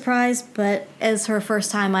to be a surprise, but as her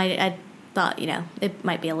first time, I thought, it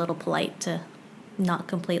might be a little polite to not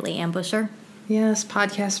completely ambush her. Yes,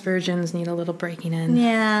 podcast virgins need a little breaking in.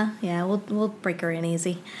 Yeah, we'll break her in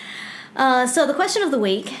easy. So the question of the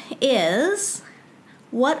week is,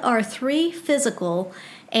 what are 3 physical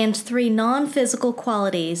and 3 non-physical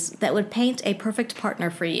qualities that would paint a perfect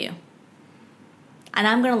partner for you? And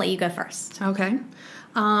I'm going to let you go first. Okay.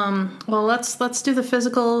 Well, let's do the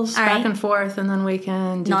physicals back and forth, and then we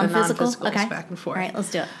can do the non-physicals back and forth. All right,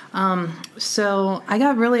 let's do it. So I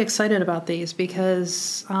got really excited about these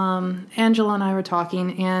because Angela and I were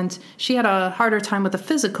talking, and she had a harder time with the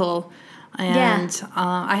physical, and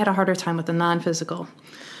I had a harder time with the non-physical.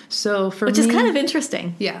 So for Which is kind of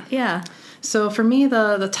interesting. Yeah. Yeah. So for me,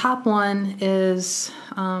 the top one is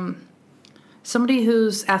somebody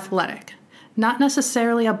who's athletic. Not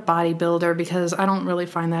necessarily a bodybuilder, because I don't really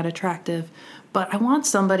find that attractive, but I want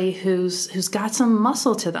somebody who's got some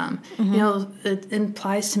muscle to them. Mm-hmm. It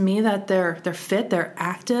implies to me that they're fit, they're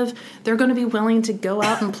active, they're going to be willing to go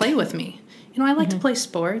out and play with me. I like to play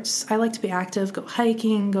sports. I like to be active, go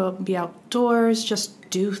hiking, go be outdoors, just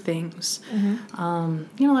do things.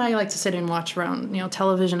 Mm-hmm. I like to sit and watch around,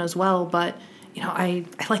 television as well, but, I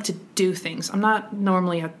like to do things. I'm not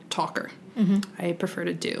normally a talker. Mm-hmm. I prefer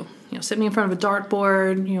to do. Sit me in front of a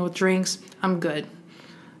dartboard, with drinks, I'm good.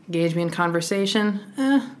 Engage me in conversation,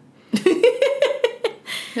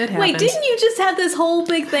 It happens. Wait, didn't you just have this whole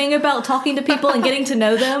big thing about talking to people and getting to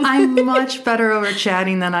know them? I'm much better over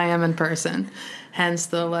chatting than I am in person. Hence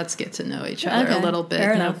the let's get to know each other a little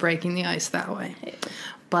bit, breaking the ice that way.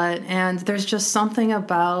 And there's just something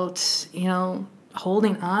about,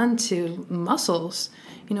 holding on to muscles,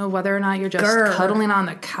 whether or not you're just Grr. cuddling on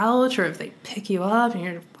the couch or if they pick you up and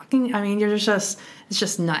you're fucking, it's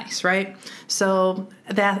just nice, right? So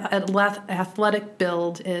that athletic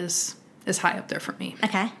build is high up there for me.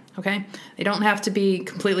 Okay? They don't have to be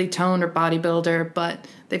completely toned or bodybuilder, but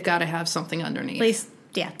they've got to have something underneath. Please,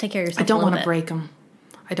 take care of yourself. I don't want to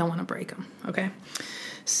break them. Okay?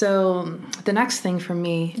 So the next thing for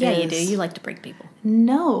me is... Yeah, you do. You like to break people.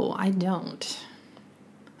 No, I don't.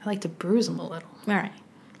 I like to bruise them a little. All right.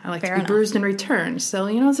 I like Fair to be enough. bruised in return. So,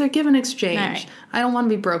 it's a give and exchange. All right. I don't want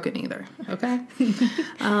to be broken either. Okay?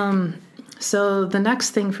 So the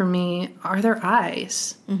next thing for me are their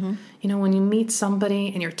eyes. Mm-hmm. When you meet somebody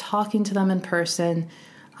and you're talking to them in person,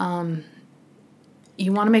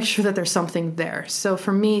 you want to make sure that there's something there. So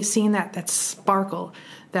for me, seeing that sparkle,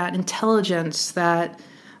 that intelligence, that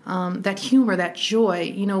humor, that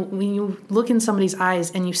joy, when you look in somebody's eyes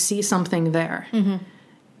and you see something there, mm-hmm.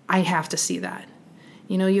 I have to see that.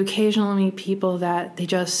 You occasionally meet people that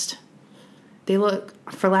they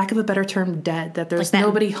look, for lack of a better term, dead, that there's like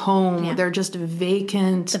nobody home. Yeah. They're just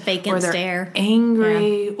vacant. The vacant or they're stare.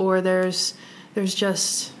 Angry, or there's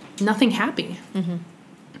just nothing happy. Mm-hmm.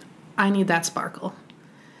 I need that sparkle.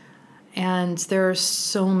 And there are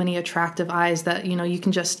so many attractive eyes that, you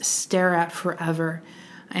can just stare at forever.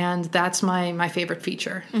 And that's my favorite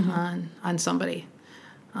feature mm-hmm. on somebody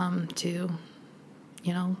to,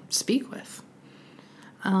 speak with.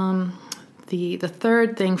 The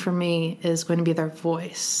third thing for me is going to be their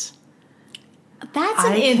voice. That's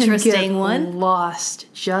an interesting one. I can get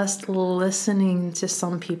lost just listening to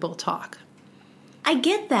some people talk. I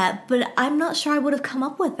get that, but I'm not sure I would have come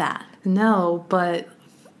up with that. No, but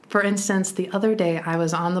for instance, the other day I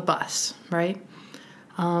was on the bus, right?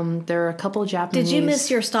 There are a couple of Japanese... Did you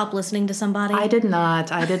miss your stop listening to somebody? I did not.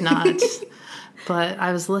 But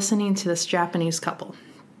I was listening to this Japanese couple.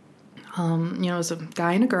 It was a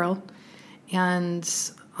guy and a girl. And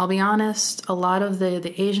I'll be honest, a lot of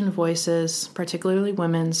the Asian voices, particularly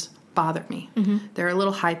women's, bother me. Mm-hmm. They're a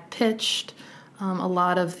little high-pitched. A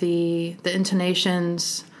lot of the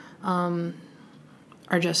intonations are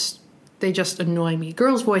just annoy me.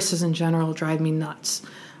 Girls' voices in general drive me nuts,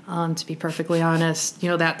 to be perfectly honest.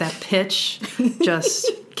 That pitch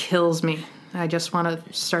just kills me. I just want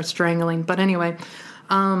to start strangling. But anyway,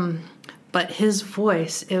 but his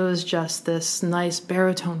voice, it was just this nice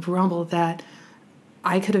baritone rumble that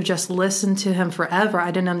I could have just listened to him forever.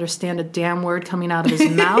 I didn't understand a damn word coming out of his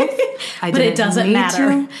mouth. But it doesn't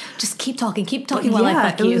matter. Just keep talking while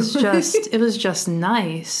I fuck you. It was just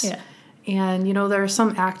nice. Yeah. And, there are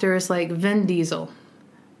some actors like Vin Diesel.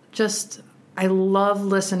 I love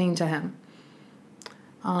listening to him.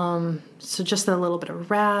 So just a little bit of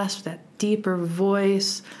rasp, that deeper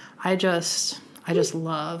voice, I just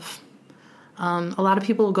love. A lot of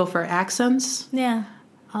people will go for accents. Yeah.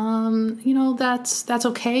 That's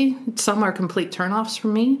okay. Some are complete turnoffs for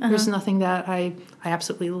me. Uh-huh. There's nothing that I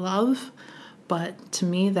absolutely love. But to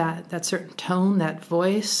me, that certain tone, that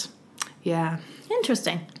voice, yeah.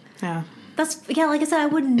 Interesting. Yeah. Like I said, I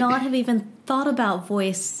would not have even thought about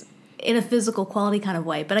voice in a physical quality kind of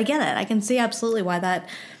way. But I get it. I can see absolutely why that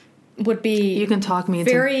would be. You can talk me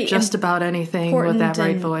into just about anything with that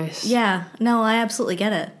right voice. Yeah. No, I absolutely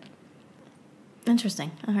get it.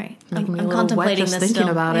 Interesting. All right. Making me I'm a little wet contemplating just this thinking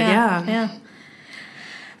still. about it. Yeah.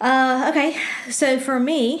 Okay. So for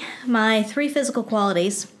me, my 3 physical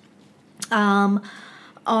qualities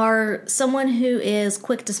are someone who is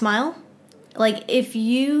quick to smile. Like if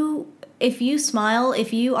you smile,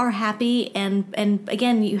 if you are happy, and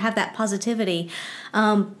again you have that positivity,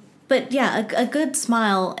 but yeah, a good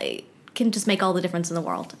smile can just make all the difference in the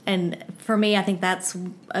world. And for me, I think that's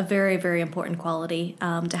a very, very important quality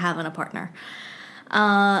to have in a partner.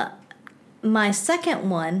 My second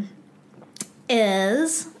one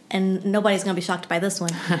is, and nobody's going to be shocked by this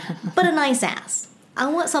one, but a nice ass. I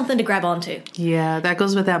want something to grab onto. Yeah, that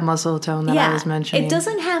goes with that muscle tone that I was mentioning. It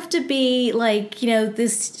doesn't have to be like,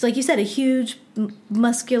 this, like you said, a huge,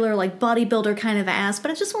 muscular, like bodybuilder kind of ass, but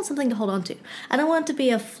I just want something to hold on to. I don't want it to be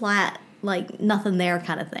a flat, like nothing there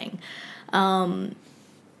kind of thing.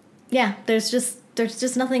 There's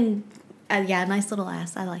just nothing. A nice little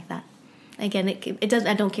ass. I like that. Again, it doesn't.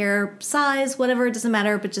 I don't care size, whatever. It doesn't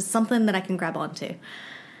matter. But just something that I can grab onto.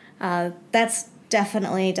 That's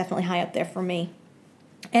definitely high up there for me.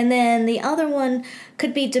 And then the other one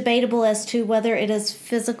could be debatable as to whether it is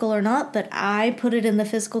physical or not, but I put it in the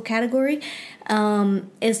physical category.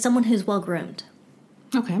 Is someone who's well groomed.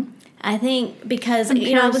 Okay. I think because,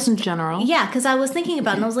 Appearance in general. Yeah, because I was thinking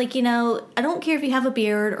about it, and I was like, I don't care if you have a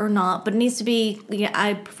beard or not, but it needs to be,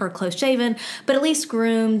 I prefer close shaven, but at least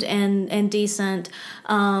groomed and decent.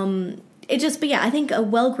 I think a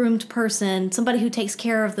well-groomed person, somebody who takes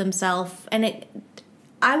care of themselves, and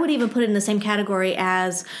I would even put it in the same category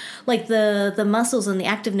as like the muscles and the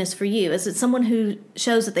activeness for you. Is it someone who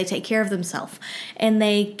shows that they take care of themselves and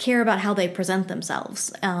they care about how they present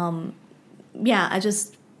themselves?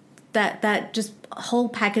 That just whole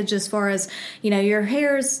package as far as, your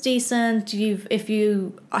hair is decent. If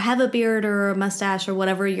you have a beard or a mustache or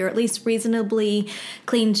whatever, you're at least reasonably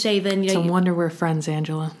clean shaven. It's a wonder we're friends,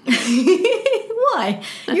 Angela. Why?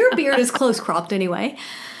 Your beard is close cropped anyway.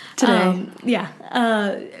 Today.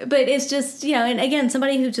 But it's just, and again,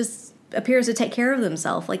 somebody who just appears to take care of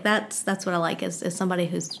themselves. Like that's what I like is somebody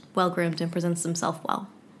who's well groomed and presents themselves well.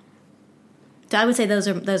 So I would say those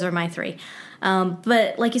are my three.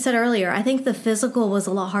 But like you said earlier, I think the physical was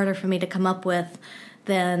a lot harder for me to come up with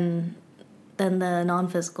than the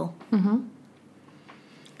non-physical. Mm-hmm.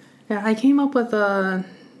 Yeah, I came up with the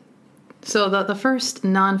first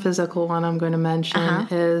non-physical one I'm going to mention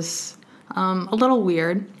is a little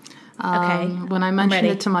weird. Okay. When I mentioned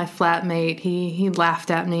it to my flatmate, he laughed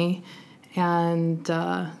at me, and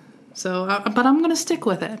but I'm going to stick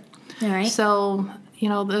with it. All right. So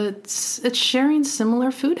it's sharing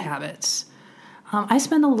similar food habits. I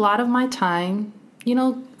spend a lot of my time,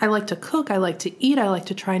 I like to cook, I like to eat, I like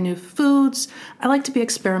to try new foods, I like to be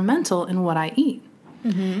experimental in what I eat.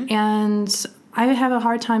 Mm-hmm. And I have a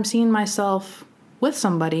hard time seeing myself with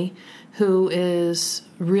somebody who is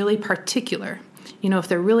really particular. If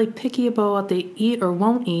they're really picky about what they eat or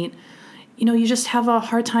won't eat, you just have a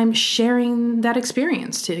hard time sharing that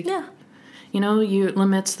experience too. Yeah. It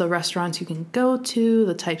limits the restaurants you can go to,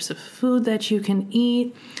 the types of food that you can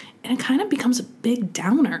eat, and it kind of becomes a big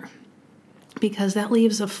downer because that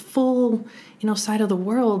leaves a full, side of the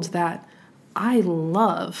world that I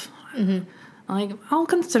love. Mm-hmm. Like, I'll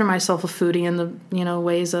consider myself a foodie in the,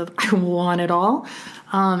 ways of I want it all,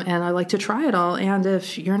 and I like to try it all. And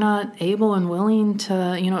if you're not able and willing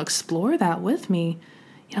to, explore that with me,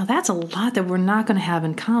 that's a lot that we're not going to have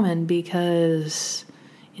in common because...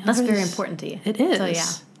 That's very important to you. It is. So,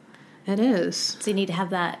 yeah. It is. So you need to have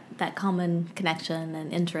that common connection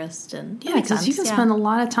and interest. And yeah, because you can spend a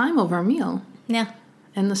lot of time over a meal. Yeah.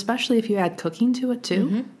 And especially if you add cooking to it, too.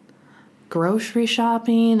 Mm-hmm. Grocery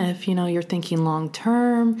shopping, if, you're thinking long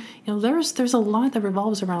term. There's a lot that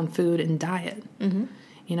revolves around food and diet. Mm-hmm.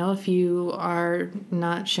 If you are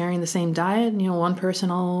not sharing the same diet, one person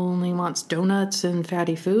only wants donuts and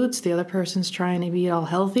fatty foods, the other person's trying to be all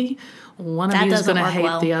healthy, one of you is going to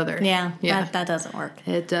hate the other. Yeah. That doesn't work.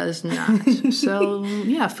 It does not. So,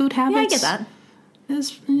 food habits. Yeah, I get that.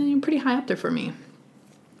 Is pretty high up there for me.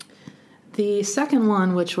 The second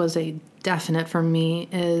one, which was a definite for me,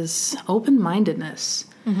 is open-mindedness.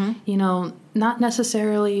 Mm-hmm. Not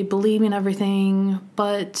necessarily believing everything,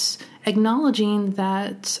 but acknowledging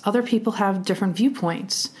that other people have different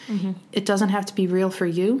viewpoints. Mm-hmm. It doesn't have to be real for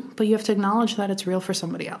you, but you have to acknowledge that it's real for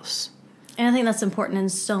somebody else. And I think that's important in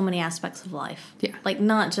so many aspects of life. Yeah. Like,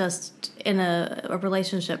 not just in a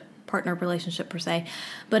relationship, partner relationship per se,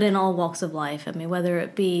 but in all walks of life. I mean, whether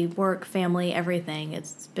it be work, family, everything.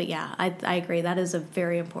 But yeah, I agree. That is a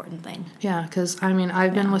very important thing. Yeah, because,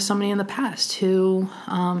 I've been with somebody in the past who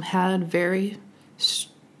had very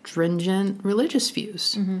stringent religious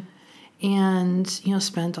views. Mm-hmm. And,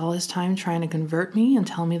 spent all his time trying to convert me and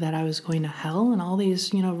tell me that I was going to hell and all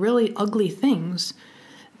these, really ugly things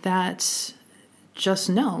that just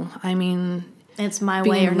no. It's my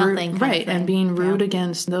way or nothing. Right, and being rude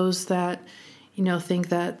against those that, think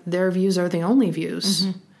that their views are the only views.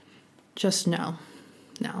 Mm-hmm. Just no.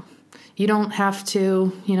 You don't have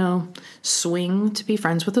to, swing to be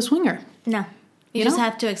friends with a swinger. No. You just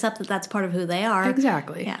have to accept that that's part of who they are.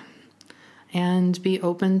 Exactly. Yeah. And be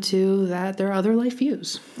open to that there are other life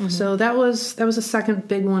views. Mm-hmm. So that was a second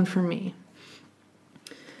big one for me.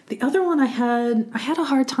 The other one I had a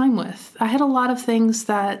hard time with. I had a lot of things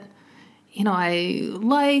that, I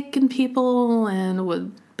like in people and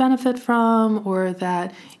would benefit from, or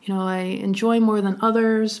that, I enjoy more than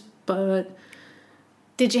others, but...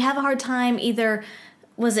 Did you have a hard time either,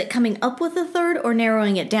 was it coming up with a third or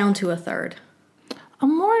narrowing it down to a third?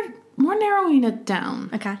 More narrowing it down.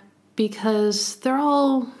 Okay. Because they're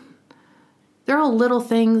all little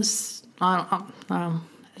things.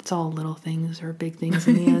 It's all little things or big things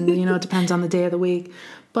in the end. It depends on the day of the week.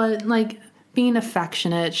 But like being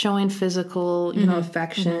affectionate, showing physical,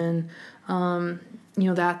 affection,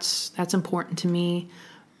 that's important to me.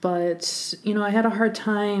 But I had a hard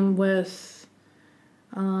time with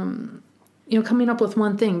coming up with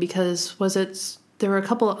one thing, because there were a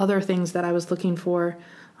couple of other things that I was looking for.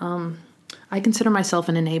 I consider myself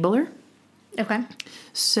an enabler. Okay.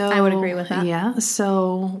 So I would agree with that. Yeah.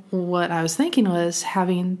 So what I was thinking was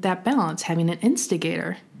having that balance, having an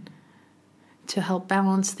instigator to help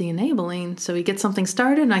balance the enabling. So we get something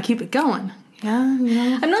started and I keep it going. Yeah.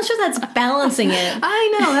 I'm not sure that's balancing it.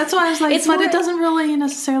 I know. That's why I was like, it doesn't really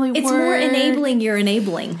necessarily work. It's more enabling you're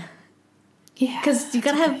enabling. Yeah. Because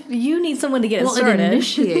you need someone to get it started. It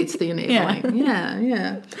initiates the enabling.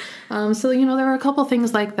 yeah. So, there were a couple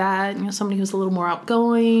things like that. Somebody who's a little more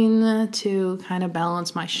outgoing to kind of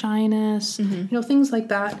balance my shyness, things like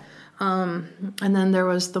that. And then there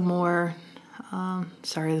was the more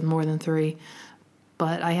than three.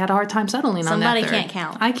 But I had a hard time settling on that. Somebody can't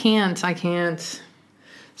count. I can't.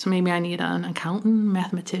 So maybe I need an accountant,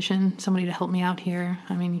 mathematician, somebody to help me out here.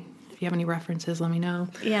 I mean, if you have any references, let me know.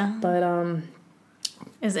 Yeah. But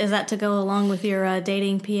is that to go along with your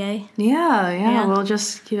dating PA? Yeah. Well,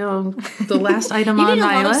 just the last item on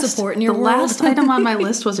my list. Support in your world. Last item on my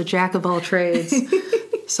list was a jack of all trades.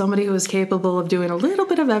 Somebody who was capable of doing a little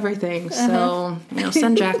bit of everything. So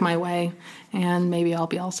send Jack my way, and maybe I'll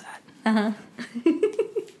be all set.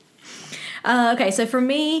 Okay, so for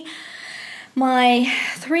me, my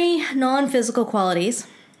 3 non-physical qualities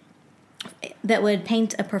that would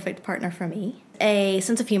paint a perfect partner for me: a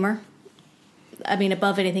sense of humor. I mean,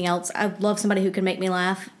 above anything else, I love somebody who can make me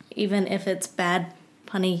laugh, even if it's bad,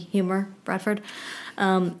 punny humor, Bradford.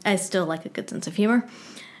 I still like a good sense of humor.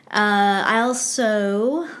 I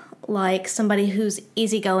also like somebody who's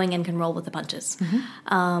easygoing and can roll with the punches.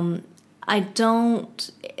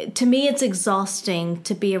 To me, it's exhausting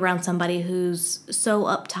to be around somebody who's so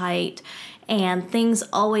uptight and things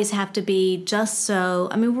always have to be just so.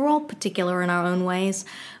 I mean, we're all particular in our own ways,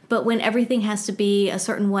 but when everything has to be a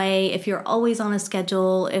certain way, if you're always on a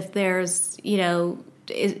schedule, if there's, if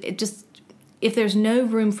there's no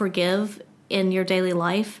room for give in your daily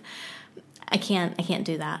life, I can't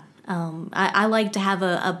do that. I like to have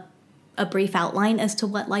a brief outline as to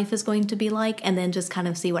what life is going to be like, and then just kind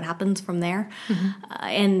of see what happens from there.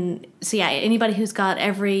 And so, anybody who's got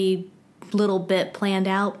every little bit planned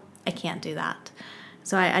out, I can't do that.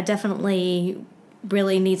 So I definitely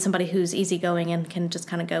really need somebody who's easygoing and can just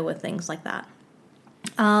kind of go with things like that.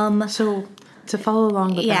 So to follow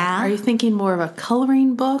along with that, are you thinking more of a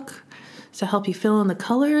coloring book to help you fill in the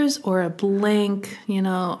colors, or a blank,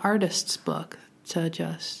 artist's book to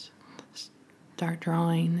just start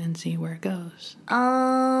drawing and see where it goes?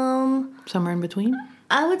 Somewhere in between?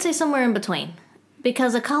 I would say somewhere in between,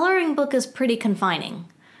 because a coloring book is pretty confining.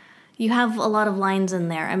 You have a lot of lines in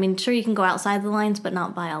there. I mean, sure, you can go outside the lines, but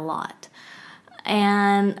not by a lot.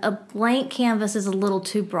 And a blank canvas is a little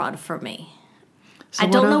too broad for me. So I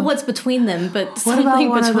don't know what's between them, but what something about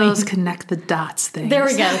one between. Of those connect the dots things? There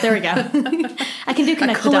we go. I can do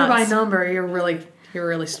connect the dots. Color by number, you're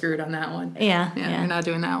really screwed on that one. Yeah, you're not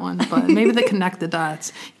doing that one. But maybe the connect the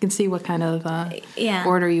dots. You can see what kind of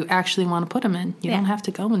order you actually want to put them in. You don't have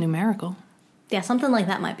to go in numerical. Yeah, something like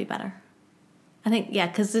that might be better. I think,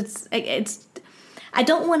 because it's. I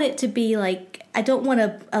don't want it to be like, I don't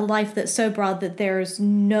want a life that's so broad that there's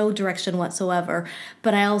no direction whatsoever,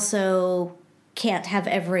 but I also can't have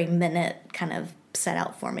every minute kind of set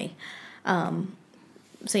out for me.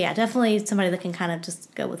 So definitely somebody that can kind of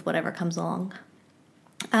just go with whatever comes along.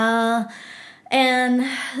 And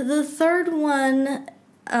the third one,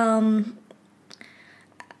 I'm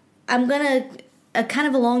going to, kind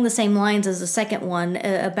of along the same lines as the second one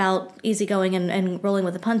about easygoing and rolling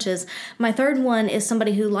with the punches. My third one is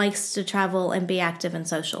somebody who likes to travel and be active and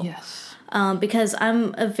social. Yes. Because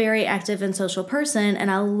I'm a very active and social person, and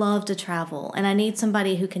I love to travel, and I need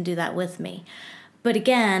somebody who can do that with me. But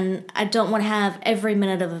again, I don't want to have every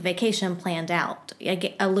minute of a vacation planned out. I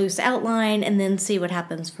get a loose outline and then see what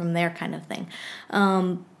happens from there, kind of thing.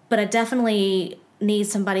 But I definitely need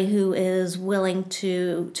somebody who is willing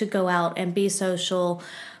to go out and be social,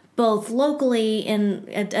 both locally in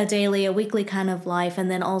a daily, a weekly kind of life, and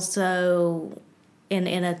then also in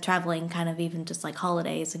a traveling kind of, even just like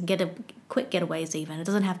holidays and quick getaways even. It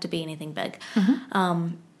doesn't have to be anything big.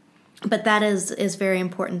 But that is very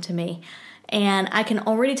important to me. And I can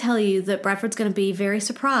already tell you that Bradford's going to be very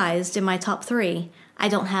surprised in my top 3. I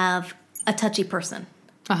don't have a touchy person.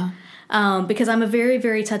 Because I'm a very,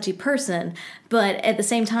 very touchy person. But at the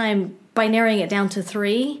same time, by narrowing it down to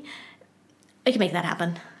 3, I can make that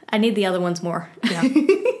happen. I need the other ones more. Yeah.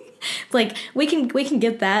 Like, we can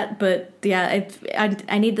get that, but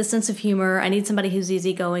I need the sense of humor. I need somebody who's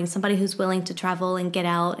easygoing, somebody who's willing to travel and get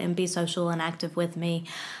out and be social and active with me.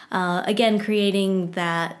 Again, creating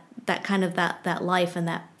that that kind of that life and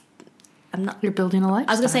that You're building a lifestyle.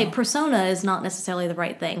 I was going to say persona is not necessarily the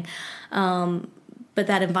right thing. But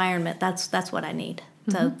that environment, that's what I need.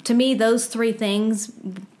 So to me, those three things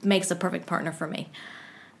makes a perfect partner for me.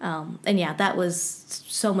 And yeah, that was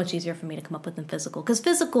so much easier for me to come up with than physical, because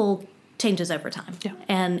physical changes over time. Yeah.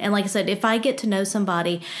 And like I said, if I get to know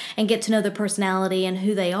somebody and get to know their personality and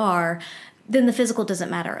who they are, then the physical doesn't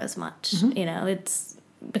matter as much. You know, it's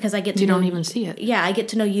because I get to You know, don't even see it. Yeah, I get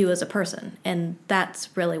to know you as a person, and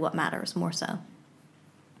that's really what matters more so.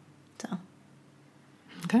 So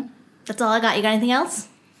Okay. that's all I got. You got anything else?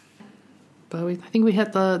 But I think we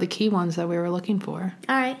hit the key ones that we were looking for.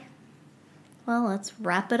 All right. Well, let's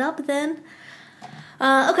wrap it up then.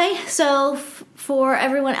 Okay, so for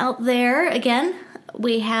everyone out there, again,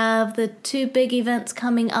 we have the two big events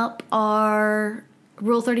coming up are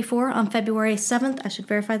Rule 34 on February 7th. I should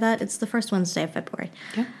verify that. It's the first Wednesday of February.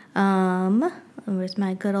 Yeah. Where's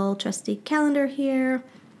my good old trusty calendar here?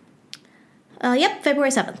 Yep,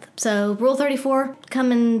 February 7th. So Rule 34,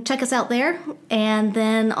 come and check us out there. And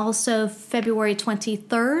then also February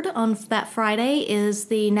 23rd on that Friday is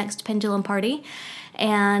the next Pendulum Party.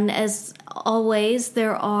 And as always,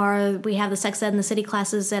 we have the Sex Ed in the City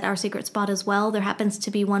classes at our secret spot as well. There happens to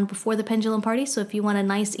be one before the Pendulum Party, so if you want a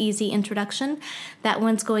nice, easy introduction, that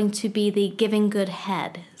one's going to be the Giving Good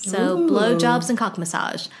Head. So blowjobs and cock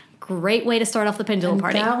massage. Great way to start off the Pendulum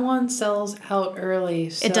Party. That one sells out early.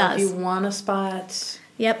 So It does. If you want a spot...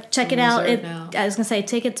 Yep, check it out. Now. I was going to say,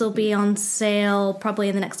 tickets will be on sale probably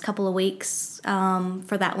in the next couple of weeks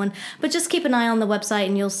for that one. But just keep an eye on the website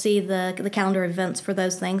and you'll see the calendar events for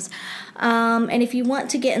those things. And if you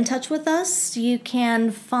want to get in touch with us, you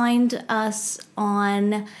can find us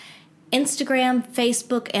on Instagram,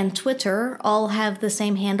 Facebook, and Twitter. All have the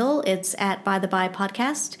same handle. It's at By the By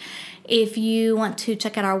Podcast. If you want to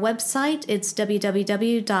check out our website, it's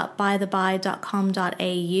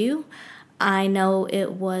www.bytheby.com.au. I know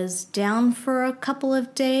it was down for a couple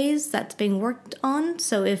of days. That's being worked on.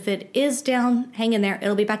 So if it is down, hang in there.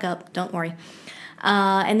 It'll be back up. Don't worry.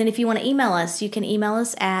 And then if you want to email us, you can email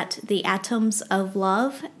us at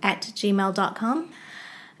theatomsoflove@gmail.com.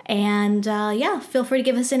 And yeah, feel free to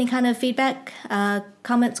give us any kind of feedback,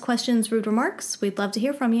 comments, questions, rude remarks. We'd love to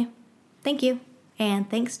hear from you. Thank you. And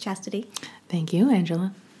thanks, Chastity. Thank you,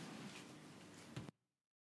 Angela.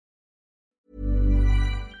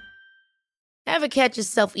 Ever catch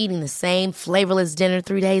yourself eating the same flavorless dinner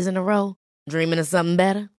 3 days in a row? Dreaming of something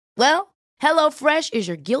better? Well, HelloFresh is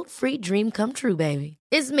your guilt-free dream come true, baby.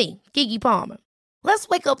 It's me, Keke Palmer. Let's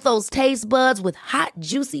wake up those taste buds with hot,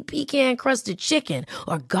 juicy pecan-crusted chicken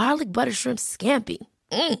or garlic butter shrimp scampi.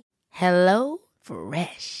 Hello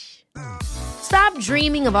Fresh. Stop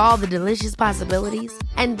dreaming of all the delicious possibilities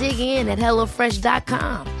and dig in at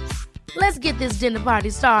HelloFresh.com. Let's get this dinner party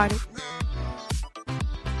started.